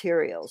on the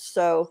materials.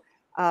 So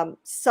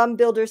some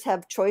builders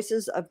have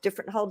choices of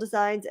different hull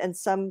designs, and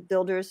some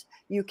builders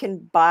you can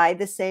buy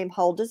the same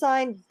hull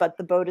design, but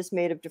the boat is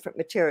made of different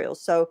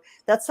materials. So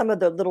that's some of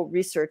the little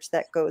research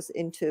that goes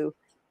into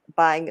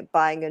buying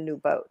a new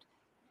boat.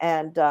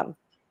 And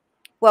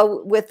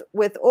well,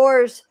 with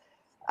oars,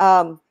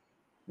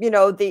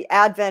 the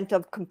advent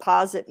of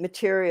composite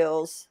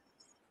materials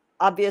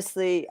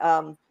obviously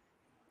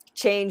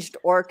changed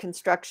oar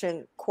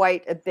construction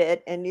quite a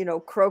bit. And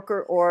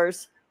Croker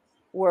oars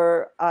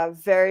were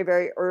very,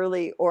 very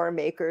early oar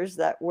makers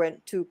that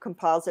went to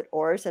composite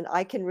oars. And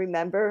I can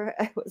remember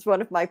it was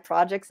one of my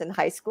projects in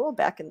high school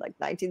back in like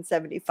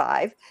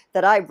 1975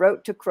 that I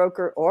wrote to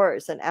Croker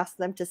Oars and asked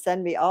them to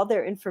send me all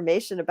their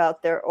information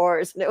about their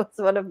oars. And it was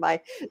one of my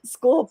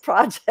school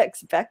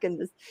projects back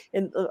in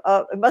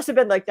it must have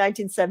been like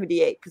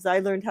 1978, because I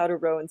learned how to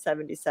row in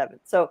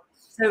 77. So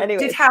anyway.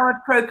 Did Howard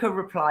Croker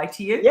reply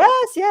to you?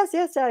 Yes.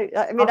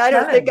 I mean, I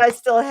don't think I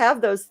still have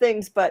those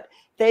things, but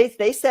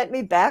they sent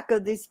me back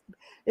this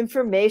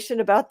information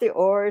about the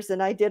oars,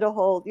 and I did a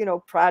whole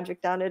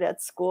project on it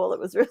at school. It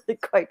was really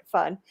quite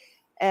fun.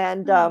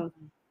 And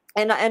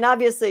and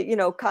obviously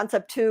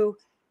Concept 2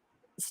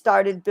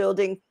 started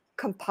building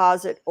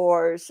composite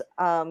oars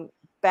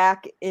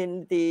back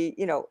in the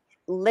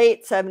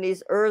late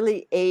 70s,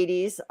 early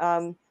 80s.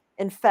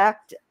 In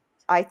fact,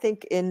 I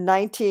think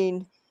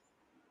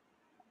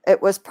it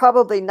was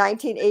probably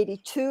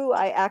 1982.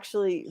 I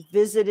actually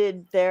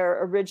visited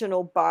their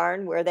original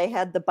barn where they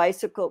had the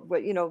bicycle,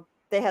 machine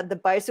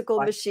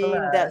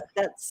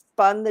that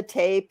spun the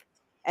tape.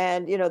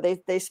 and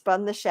they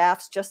spun the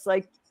shafts just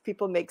like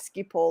people make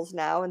ski poles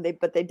now,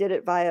 but they did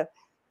it via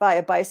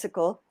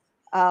bicycle.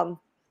 And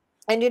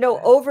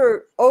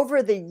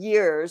over the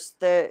years,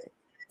 the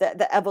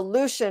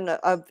evolution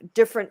of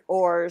different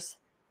oars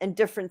and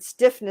different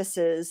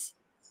stiffnesses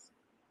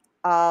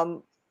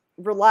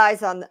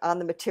relies on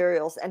the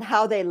materials and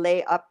how they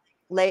lay up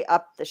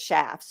the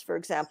shafts, for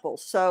example.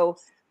 So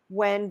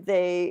when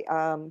they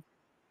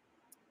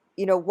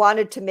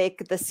wanted to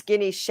make the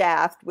skinny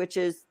shaft, which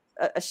is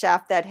a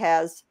shaft that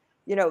has,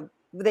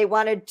 they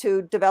wanted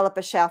to develop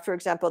a shaft, for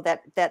example,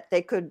 that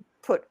they could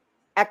put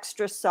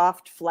extra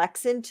soft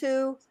flex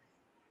into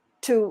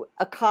to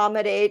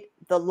accommodate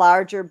the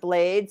larger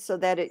blade so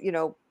that it,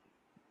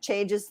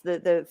 changes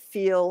the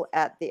feel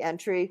at the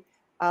entry.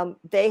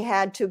 They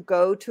had to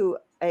go to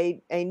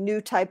a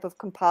new type of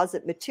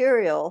composite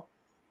material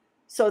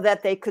so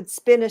that they could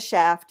spin a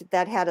shaft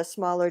that had a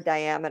smaller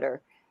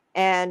diameter.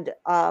 And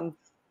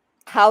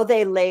how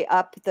they lay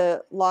up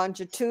the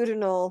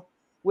longitudinal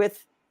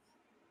with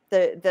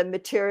the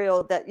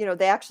material that,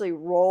 they actually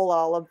roll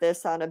all of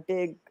this on a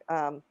big,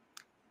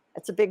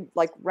 it's a big,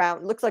 like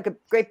round, looks like a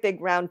great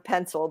big round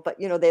pencil, but,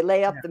 they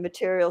lay up the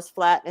materials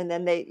flat, and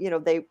then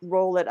they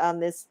roll it on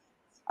this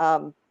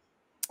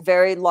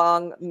very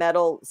long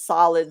metal,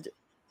 solid,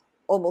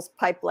 almost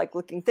pipe-like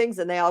looking things,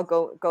 and they all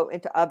go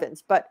into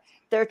ovens. But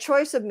their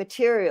choice of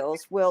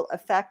materials will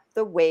affect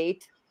the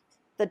weight,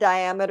 the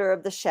diameter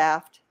of the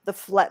shaft, the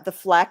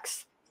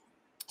flex.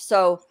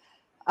 So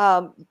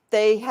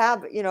they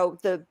have,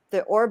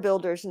 the oar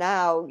builders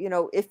now,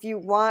 if you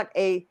want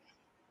a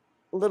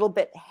little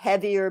bit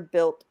heavier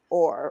built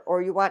oar,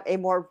 or you want a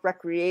more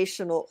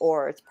recreational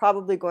oar, it's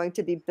probably going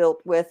to be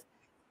built with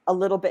a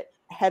little bit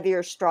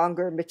heavier,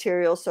 stronger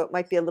material. So it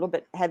might be a little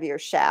bit heavier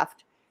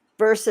shaft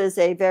versus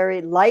a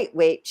very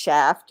lightweight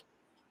shaft,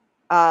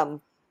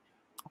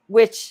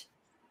 which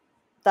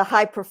the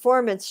high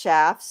performance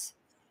shafts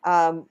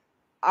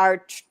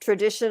are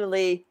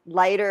traditionally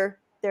lighter.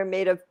 They're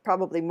made of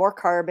probably more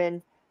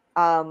carbon,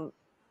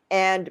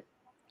 and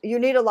you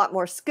need a lot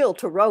more skill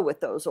to row with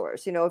those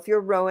oars. If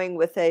you're rowing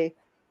with a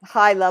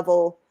high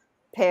level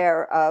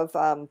pair of,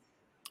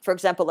 for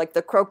example, like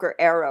the Croker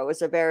Arrow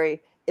is a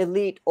very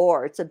elite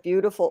oar. It's a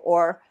beautiful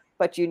oar,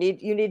 but you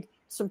need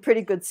some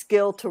pretty good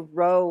skill to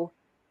row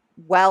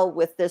well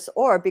with this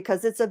oar,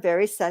 because it's a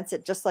very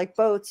sensitive, just like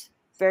boats,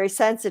 very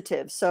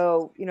sensitive.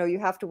 So, you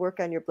have to work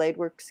on your blade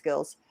work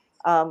skills.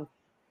 But,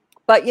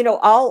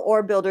 all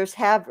oar builders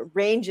have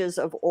ranges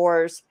of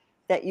oars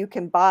that you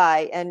can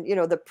buy, and,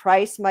 the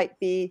price might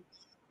be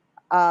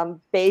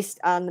based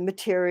on the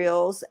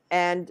materials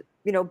and,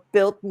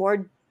 built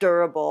more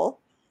durable.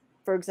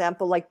 For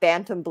example, like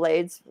Bantam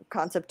blades,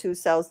 Concept 2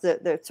 sells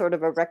the sort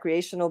of a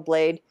recreational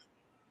blade.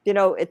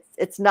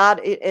 It's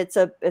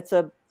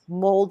a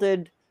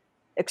molded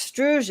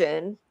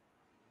extrusion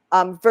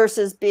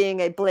versus being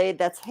a blade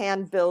that's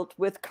hand built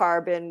with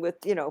carbon, with,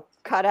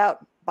 cut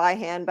out by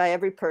hand by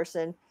every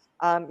person.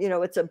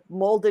 It's a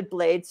molded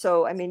blade.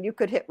 So, I mean, you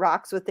could hit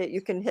rocks with it.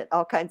 You can hit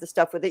all kinds of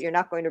stuff with it. You're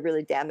not going to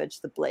really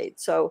damage the blade.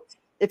 So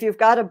if you've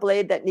got a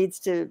blade that needs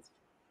to,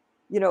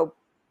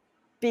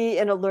 be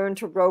in a learn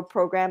to row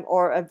program,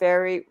 or a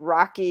very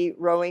rocky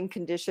rowing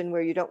condition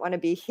where you don't want to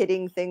be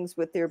hitting things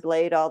with your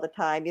blade all the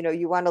time,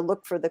 you want to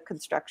look for the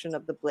construction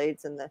of the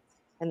blades and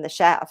the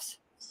shafts.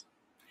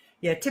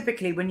 Yeah,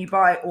 typically when you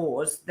buy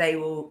oars, they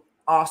will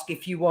ask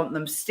if you want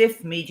them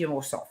stiff, medium,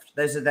 or soft.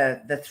 Those are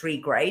the three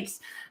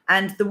grades.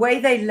 And the way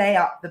they lay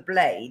up the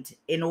blade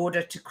in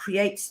order to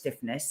create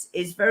stiffness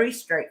is very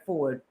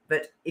straightforward.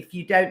 But if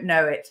you don't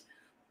know it,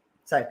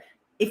 so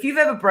if you've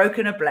ever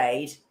broken a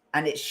blade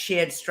and it's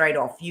sheared straight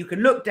off, you can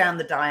look down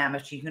the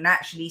diameter, you can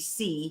actually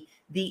see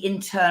the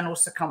internal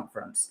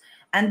circumference.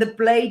 And the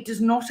blade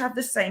does not have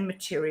the same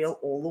material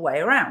all the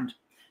way around.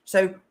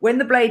 So when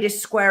the blade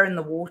is square in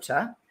the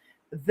water,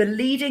 the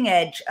leading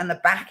edge and the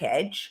back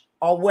edge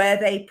are where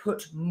they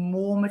put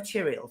more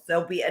materials.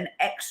 There'll be an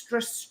extra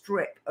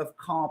strip of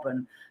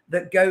carbon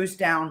that goes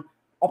down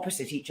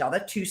opposite each other,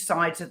 two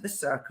sides of the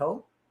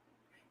circle.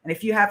 And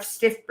if you have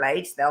stiff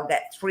blades, they'll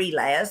get 3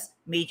 layers,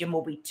 medium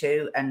will be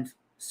 2, and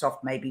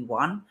soft maybe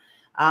 1,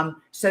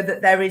 so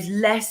that there is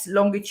less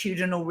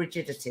longitudinal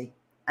rigidity.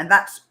 And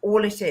that's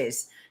all it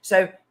is.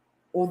 So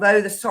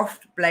although the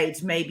soft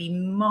blades may be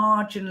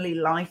marginally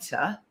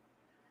lighter,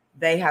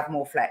 they have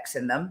more flex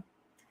in them.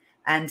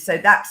 And so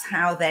that's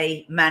how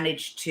they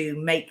manage to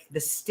make the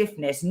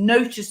stiffness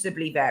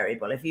noticeably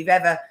variable. If you've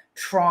ever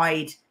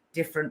tried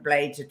different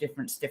blades of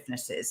different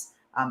stiffnesses,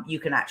 you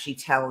can actually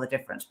tell the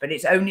difference. But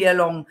it's only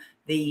along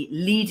the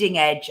leading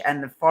edge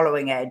and the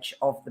following edge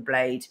of the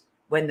blade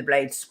when the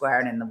blade's square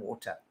and in the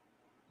water.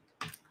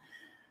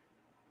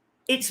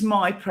 It's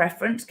my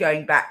preference,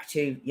 going back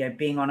to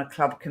being on a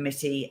club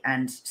committee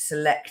and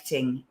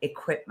selecting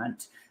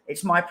equipment,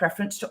 it's my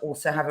preference to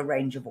also have a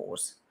range of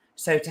oars.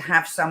 So to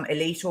have some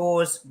elite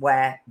oars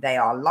where they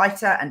are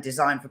lighter and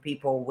designed for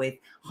people with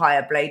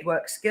higher blade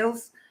work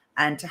skills,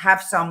 and to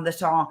have some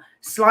that are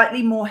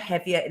slightly more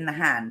heavier in the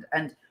hand.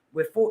 And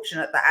we're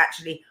fortunate that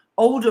actually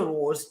older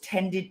oars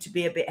tended to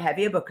be a bit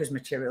heavier because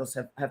materials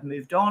have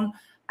moved on.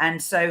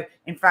 And so,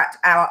 in fact,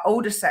 our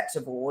older sets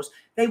of oars,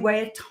 they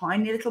weigh a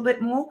tiny little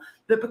bit more,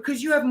 but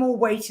because you have more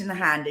weight in the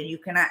hand and you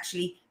can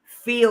actually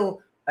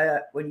feel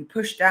when you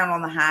push down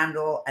on the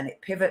handle and it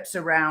pivots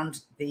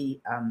around the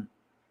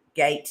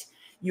gate,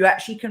 you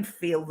actually can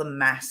feel the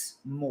mass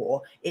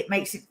more. It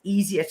makes it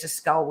easier to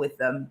scull with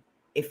them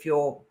if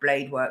your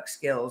blade work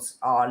skills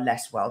are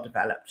less well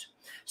developed.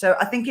 So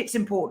I think it's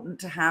important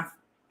to have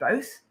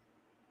both,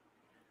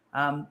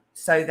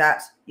 so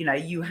that, you know,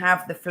 you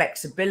have the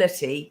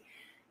flexibility,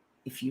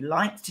 if you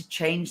like, to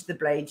change the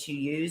blades you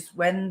use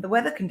when the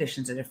weather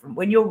conditions are different.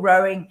 When you're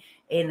rowing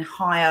in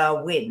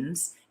higher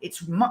winds,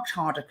 it's much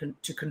harder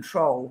to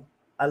control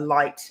a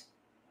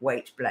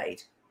lightweight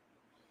blade.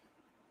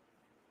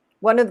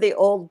 One of the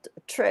old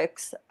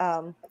tricks,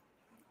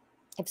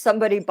 if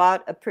somebody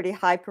bought a pretty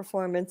high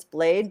performance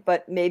blade,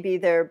 but maybe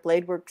their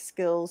blade work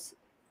skills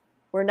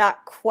were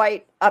not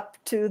quite up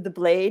to the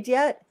blade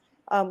yet,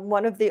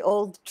 one of the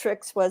old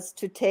tricks was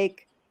to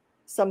take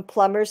some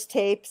plumber's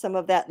tape, some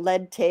of that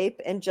lead tape,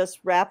 and just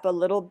wrap a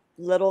little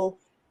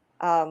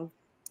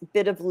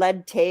bit of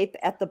lead tape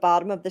at the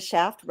bottom of the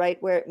shaft,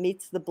 right where it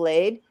meets the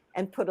blade,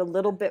 and put a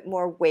little bit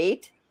more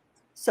weight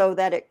so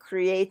that it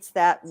creates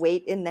that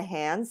weight in the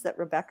hands that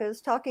Rebecca is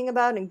talking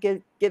about, and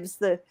gives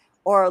the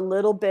oar a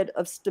little bit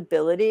of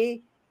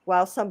stability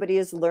while somebody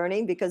is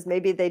learning, because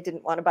maybe they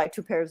didn't want to buy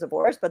 2 pairs of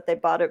oars, but they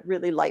bought a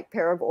really light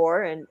pair of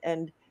oar,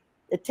 and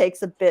it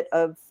takes a bit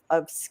of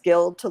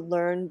skill to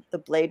learn the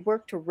blade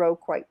work to row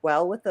quite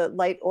well with a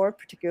light oar,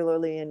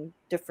 particularly in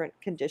different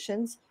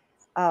conditions.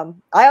 I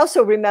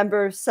also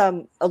remember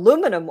some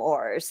aluminum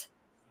oars,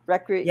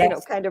 Yes, you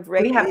know, kind of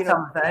we have you know,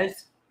 some of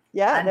those.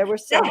 yeah, And there were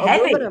some they're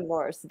heavy. aluminum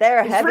oars.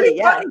 They're It's heavy, really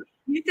yeah. funny.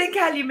 You think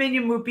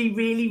aluminium would be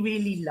really,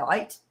 really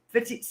light,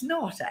 but it's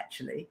not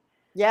actually.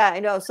 Yeah, I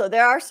know. So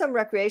there are some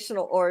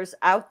recreational oars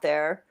out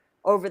there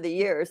over the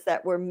years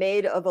that were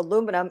made of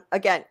aluminum.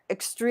 Again,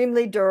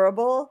 extremely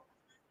durable,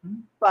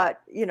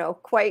 but, you know,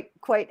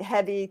 quite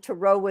heavy to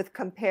row with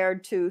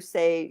compared to,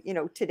 say, you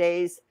know,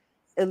 today's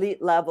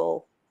elite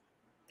level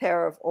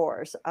pair of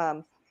oars.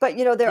 But,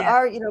 you know, there Yeah.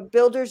 are, you know,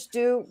 builders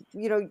do,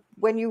 you know,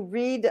 when you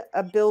read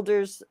a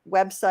builder's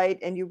website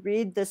and you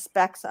read the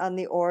specs on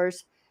the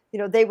oars, you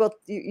know,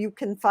 you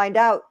can find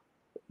out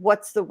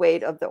what's the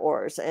weight of the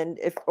oars. And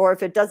if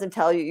it doesn't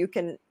tell you, you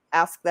can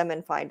ask them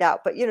and find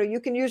out. But, you know, you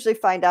can usually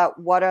find out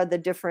what are the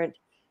different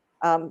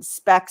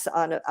specs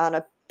on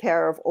a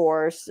pair of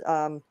oars,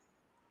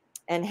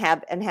 and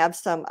have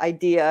some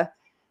idea,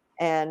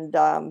 and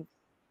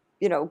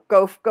you know,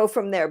 go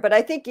from there. But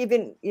I think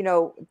even, you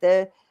know,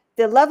 the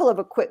level of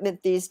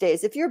equipment these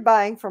days, if you're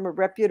buying from a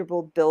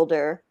reputable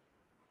builder,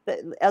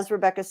 as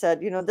Rebecca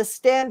said, you know, the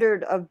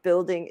standard of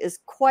building is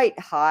quite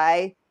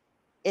high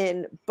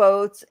in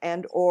boats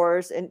and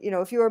oars. And, you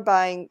know, if you are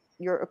buying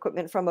your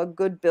equipment from a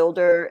good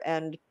builder,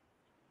 and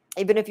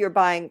even if you're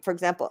buying, for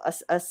example,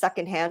 a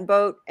secondhand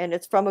boat and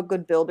it's from a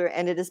good builder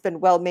and it has been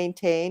well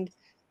maintained,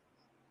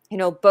 you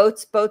know,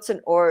 boats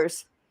and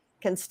oars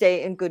can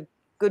stay in good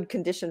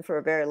condition for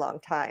a very long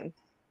time.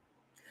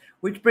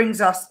 Which brings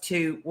us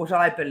to what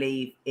I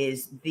believe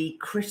is the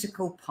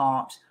critical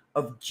part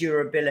of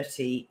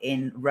durability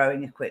in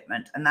rowing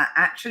equipment, and that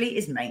actually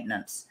is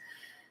maintenance.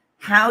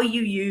 How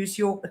you use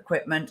your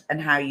equipment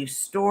and how you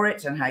store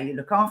it and how you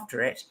look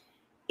after it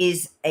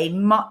is a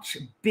much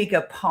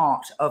bigger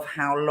part of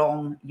how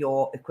long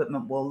your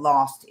equipment will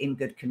last in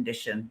good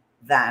condition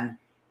than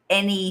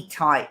any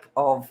type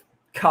of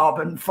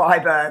carbon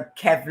fiber,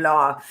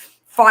 Kevlar,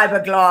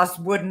 fiberglass,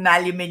 wooden,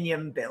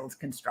 aluminium build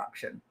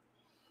construction.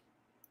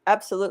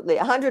 Absolutely.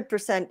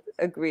 100%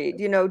 agreed.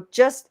 You know,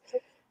 just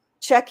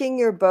checking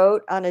your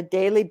boat on a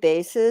daily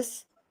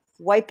basis,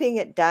 wiping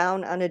it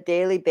down on a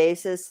daily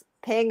basis,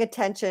 paying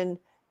attention.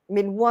 I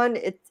mean, one,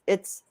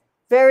 it's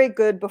very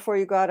good before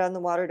you go out on the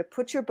water to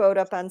put your boat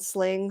up on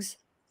slings,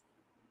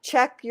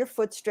 check your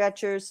foot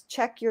stretchers,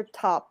 check your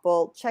top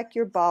bolt, check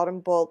your bottom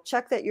bolt,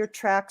 check that your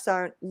tracks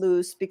aren't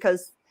loose,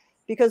 because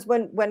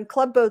when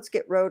club boats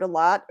get rowed a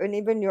lot, and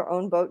even your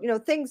own boat, you know,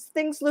 things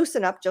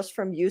loosen up just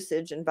from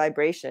usage and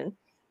vibration.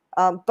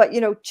 But,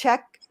 you know,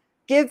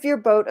 give your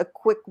boat a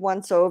quick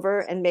once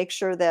over and make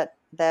sure that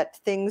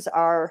things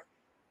are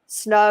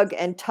snug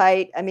and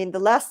tight. I mean, the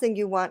last thing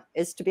you want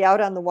is to be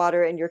out on the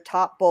water and your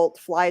top bolt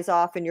flies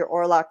off and your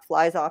oarlock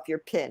flies off your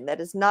pin.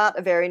 That is not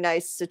a very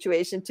nice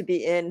situation to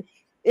be in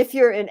if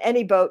you're in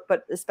any boat,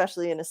 but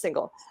especially in a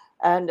single.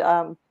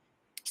 And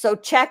so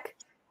check.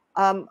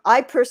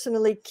 I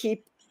personally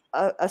keep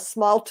a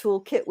small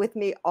toolkit with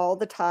me all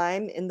the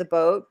time in the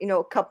boat. You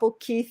know, a couple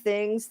key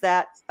things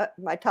that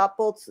my top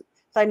bolts,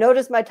 if I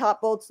notice my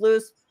top bolt's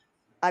loose,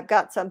 I've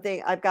got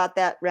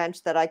that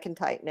wrench that I can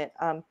tighten it.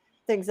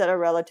 Things that are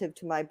relative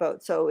to my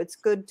boat. So it's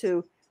good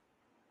to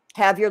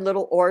have your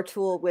little oar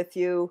tool with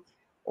you,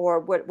 or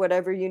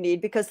whatever you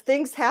need, because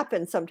things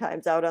happen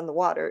sometimes out on the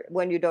water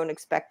when you don't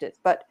expect it.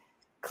 But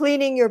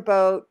cleaning your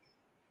boat,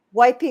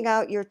 wiping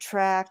out your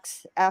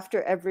tracks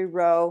after every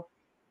row,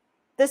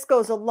 this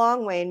goes a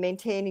long way in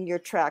maintaining your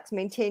tracks,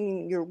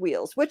 maintaining your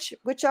wheels, which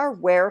are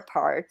wear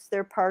parts.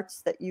 They're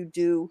parts that you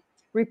do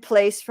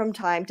replace from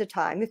time to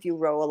time if you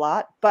row a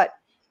lot, but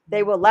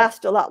they will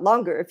last a lot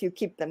longer if you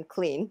keep them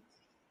clean.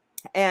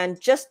 And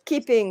just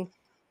keeping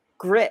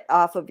grit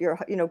off of your,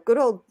 good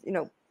old,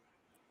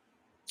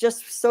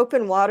 just soap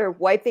and water,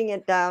 wiping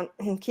it down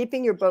and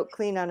keeping your boat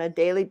clean on a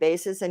daily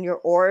basis, and your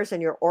oars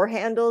and your oar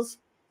handles.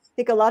 I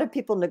think a lot of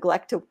people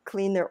neglect to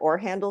clean their oar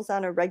handles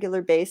on a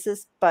regular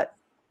basis, but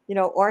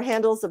oar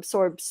handles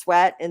absorb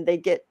sweat and they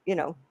get,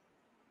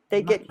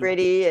 they get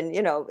gritty, and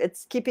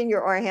it's keeping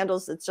your oar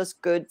handles. It's just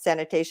good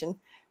sanitation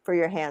for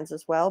your hands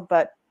as well.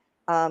 But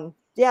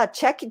yeah,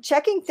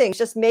 checking things,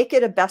 just make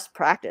it a best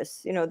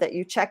practice, that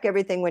you check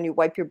everything when you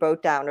wipe your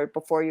boat down or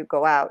before you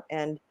go out.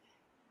 And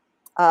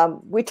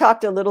we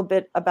talked a little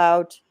bit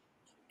about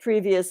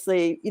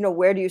previously,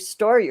 where do you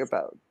store your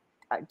boat?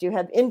 Do you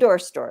have indoor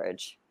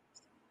storage?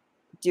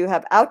 Do you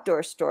have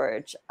outdoor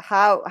storage?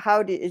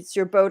 Is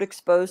your boat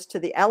exposed to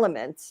the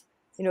elements?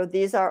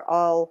 These are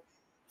all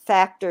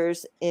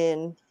factors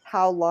in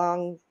how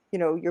long,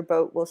 your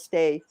boat will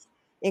stay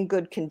in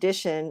good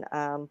condition.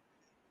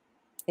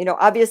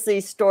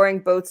 Obviously storing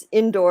boats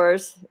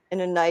indoors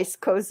in a nice,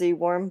 cozy,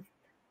 warm,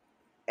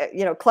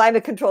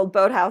 climate controlled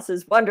boathouse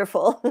is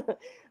wonderful.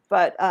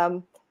 But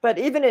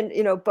even in,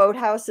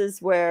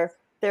 boathouses where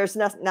there's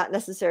not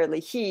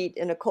necessarily heat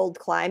in a cold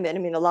climate. I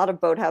mean, a lot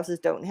of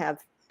boathouses don't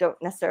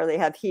necessarily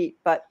have heat,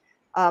 but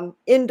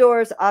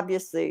indoors,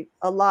 obviously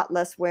a lot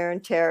less wear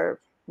and tear,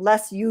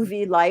 less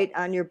UV light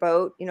on your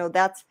boat.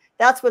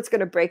 That's what's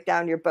going to break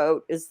down your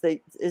boat is the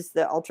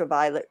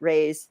ultraviolet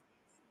rays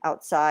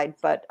outside.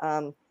 But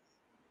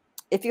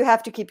if you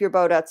have to keep your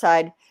boat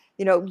outside,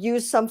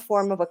 use some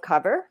form of a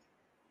cover,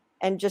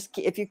 and just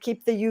if you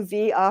keep the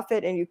UV off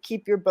it and you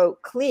keep your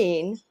boat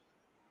clean,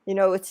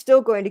 it's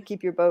still going to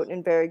keep your boat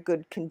in very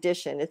good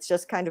condition. It's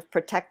just kind of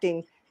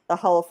protecting the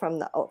hull from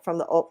the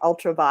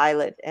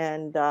ultraviolet.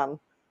 And a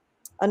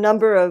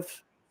number of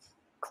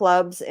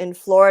clubs in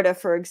Florida,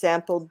 for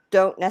example,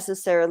 don't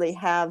necessarily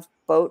have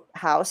boat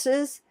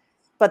houses,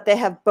 but they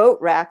have boat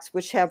racks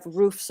which have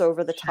roofs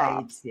over the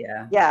top. Shades,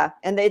 yeah. Yeah,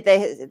 and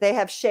they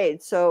have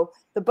shades, so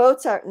the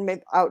boats are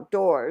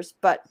outdoors,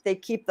 but they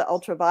keep the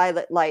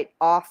ultraviolet light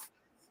off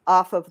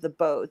of the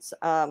boats.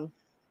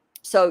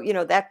 So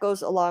that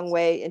goes a long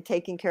way in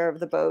taking care of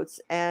the boats.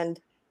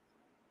 And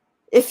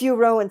if you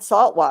row in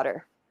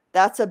saltwater,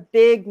 that's a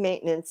big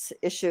maintenance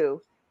issue.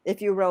 If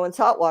you row in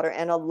saltwater,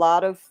 and a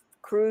lot of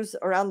crews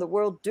around the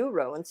world do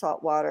row in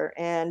saltwater,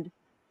 and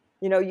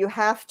you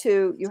have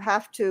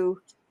to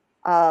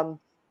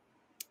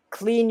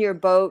clean your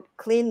boat,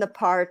 clean the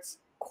parts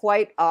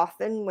quite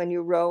often when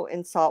you row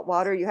in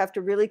saltwater. You have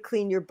to really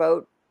clean your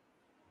boat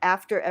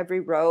after every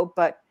row,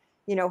 but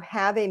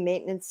have a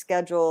maintenance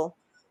schedule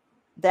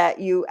that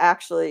you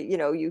actually,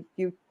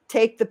 you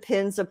take the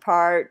pins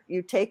apart,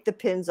 you take the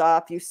pins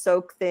off, you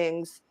soak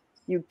things,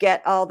 you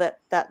get all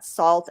that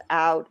salt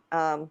out.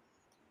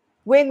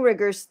 Wing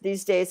riggers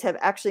these days have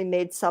actually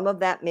made some of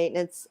that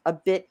maintenance a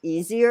bit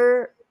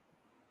easier,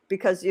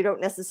 because you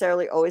don't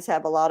necessarily always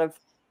have a lot of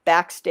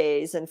back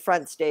stays and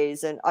front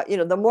stays. And,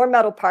 the more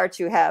metal parts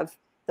you have,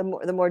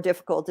 the more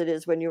difficult it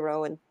is when you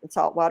row in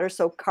saltwater.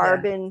 So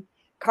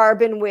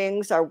carbon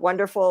wings are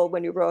wonderful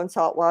when you row in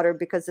saltwater,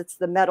 because it's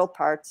the metal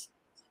parts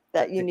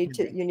that you need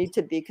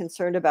to be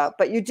concerned about.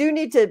 But you do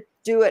need to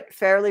do it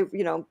fairly.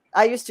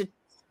 I used to,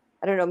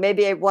 I don't know,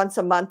 maybe once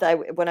a month,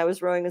 when I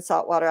was rowing in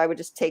saltwater, I would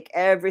just take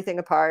everything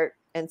apart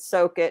and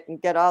soak it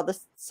and get all the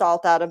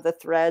salt out of the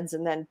threads,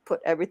 and then put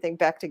everything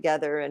back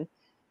together. And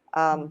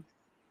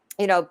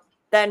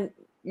then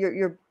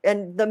you're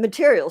and the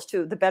materials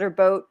too. The better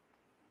boat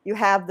you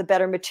have, the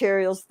better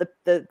materials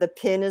the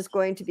pin is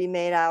going to be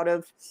made out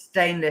of.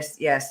 Stainless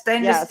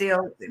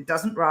steel. It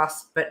doesn't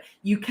rust, but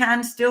you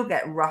can still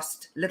get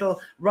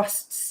little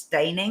rust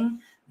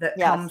staining that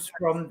comes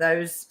from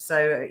those.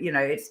 So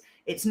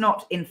it's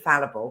not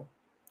infallible,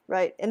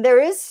 right? And there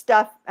is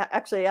stuff.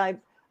 Actually,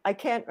 I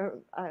can't.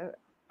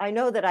 I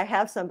know that I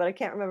have some, but I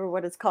can't remember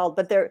what it's called.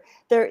 But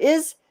there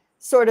is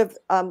sort of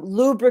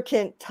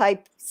lubricant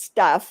type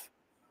stuff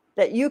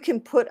that you can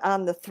put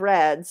on the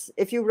threads.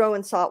 If you row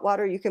in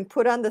saltwater, you can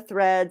put on the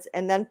threads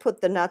and then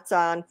put the nuts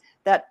on.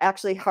 That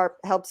actually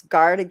helps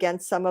guard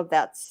against some of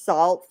that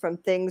salt from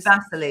things.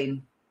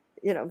 Vaseline.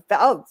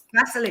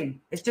 Vaseline.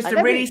 It's just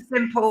a really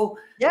simple.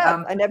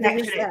 Yeah, I never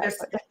used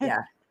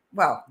that.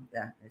 Well,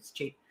 it's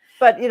cheap.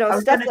 But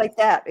stuff like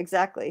that,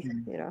 exactly.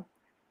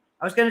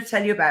 I was going to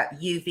tell you about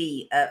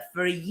UV.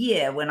 For a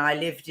year, when I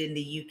lived in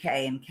the UK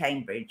in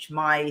Cambridge,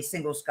 my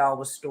single scull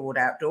was stored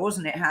outdoors,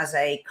 and it has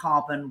a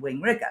carbon wing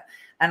rigger.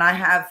 And I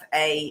have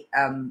a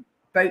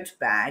boat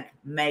bag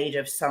made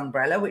of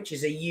Sunbrella, which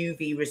is a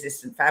UV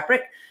resistant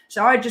fabric.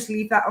 So I just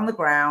leave that on the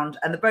ground,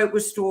 and the boat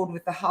was stored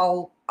with the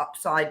hull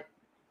upside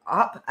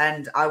up,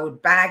 and I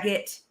would bag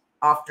it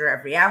after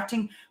every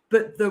outing.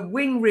 But the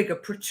wing rigger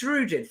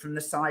protruded from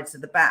the sides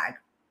of the bag.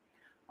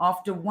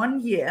 After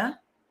 1 year,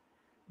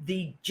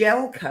 the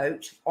gel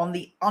coat on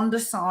the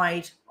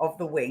underside of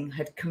the wing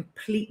had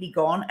completely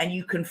gone, and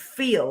you can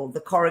feel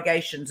the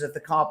corrugations of the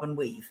carbon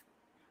weave.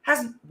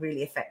 Hasn't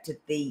really affected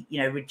the,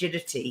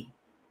 rigidity.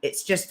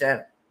 It's just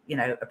a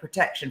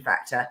protection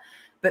factor.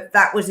 But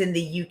that was in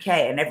the UK,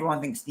 and everyone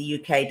thinks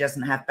the UK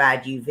doesn't have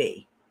bad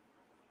UV.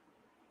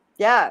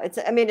 Yeah,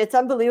 it's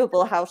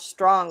unbelievable how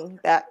strong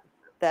that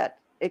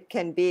it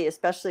can be,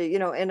 especially,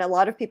 and a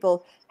lot of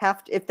people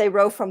have to, if they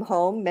row from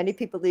home, many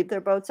people leave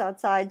their boats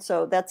outside.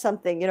 So that's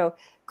something,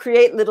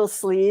 create little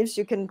sleeves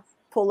you can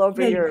pull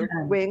over your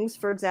wings,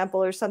 for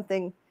example, or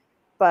something.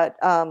 But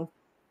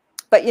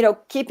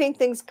keeping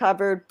things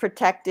covered,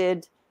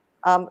 protected,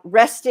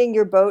 resting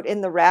your boat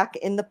in the rack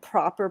in the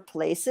proper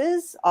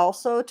places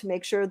also to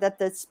make sure that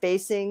the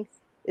spacing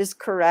is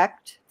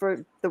correct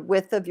for the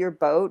width of your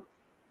boat.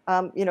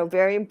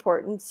 Very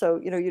important. So,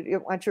 you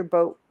don't want your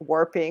boat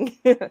warping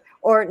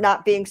or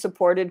not being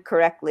supported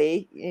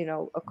correctly,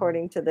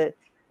 according to the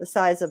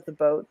size of the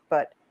boat.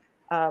 But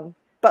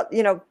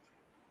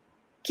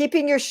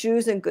keeping your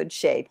shoes in good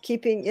shape,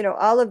 keeping,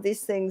 all of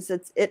these things,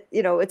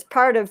 it's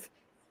part of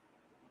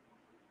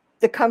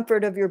the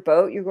comfort of your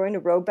boat. You're going to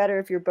row better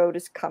if your boat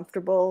is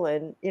comfortable,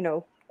 and,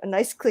 a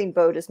nice clean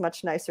boat is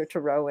much nicer to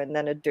row in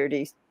than a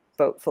dirty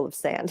boat full of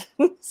sand.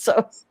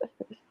 So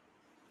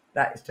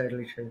that is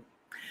totally true.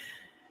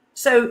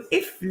 So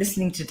if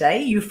listening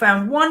today, you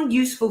found one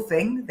useful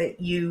thing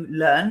that you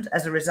learned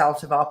as a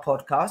result of our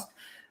podcast,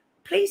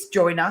 please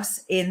join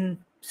us in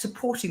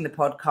supporting the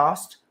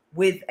podcast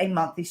with a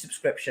monthly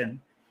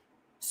subscription.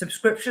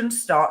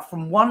 Subscriptions start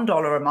from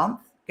 $1 a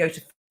month. Go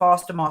to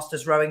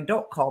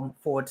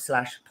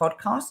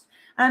fastermastersrowing.com/podcast.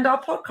 And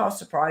our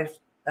podcast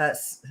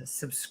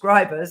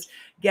subscribers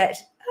get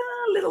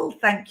a little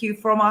thank you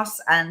from us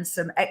and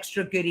some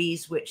extra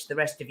goodies, which the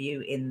rest of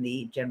you in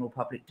the general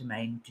public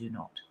domain do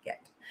not get.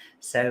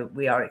 So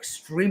we are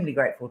extremely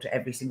grateful to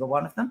every single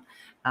one of them.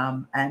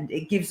 And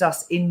it gives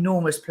us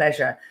enormous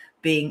pleasure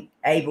being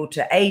able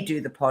to A,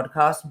 do the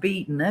podcast,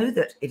 B, know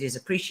that it is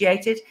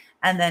appreciated,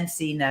 and then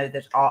C, know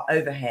that our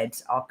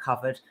overheads are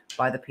covered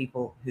by the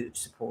people who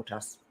support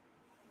us.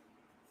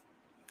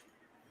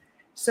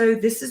 So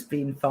this has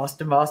been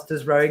Faster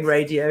Masters Rowing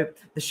Radio,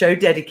 the show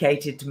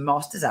dedicated to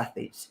masters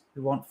athletes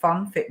who want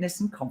fun, fitness,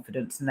 and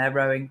confidence in their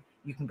rowing.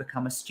 You can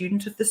become a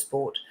student of the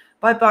sport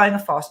by buying a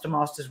Faster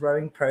Masters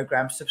Rowing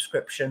program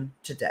subscription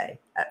today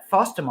at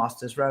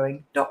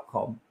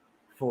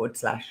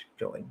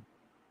fastermastersrowing.com/join.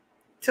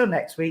 Till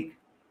next week.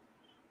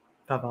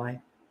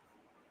 Bye-bye.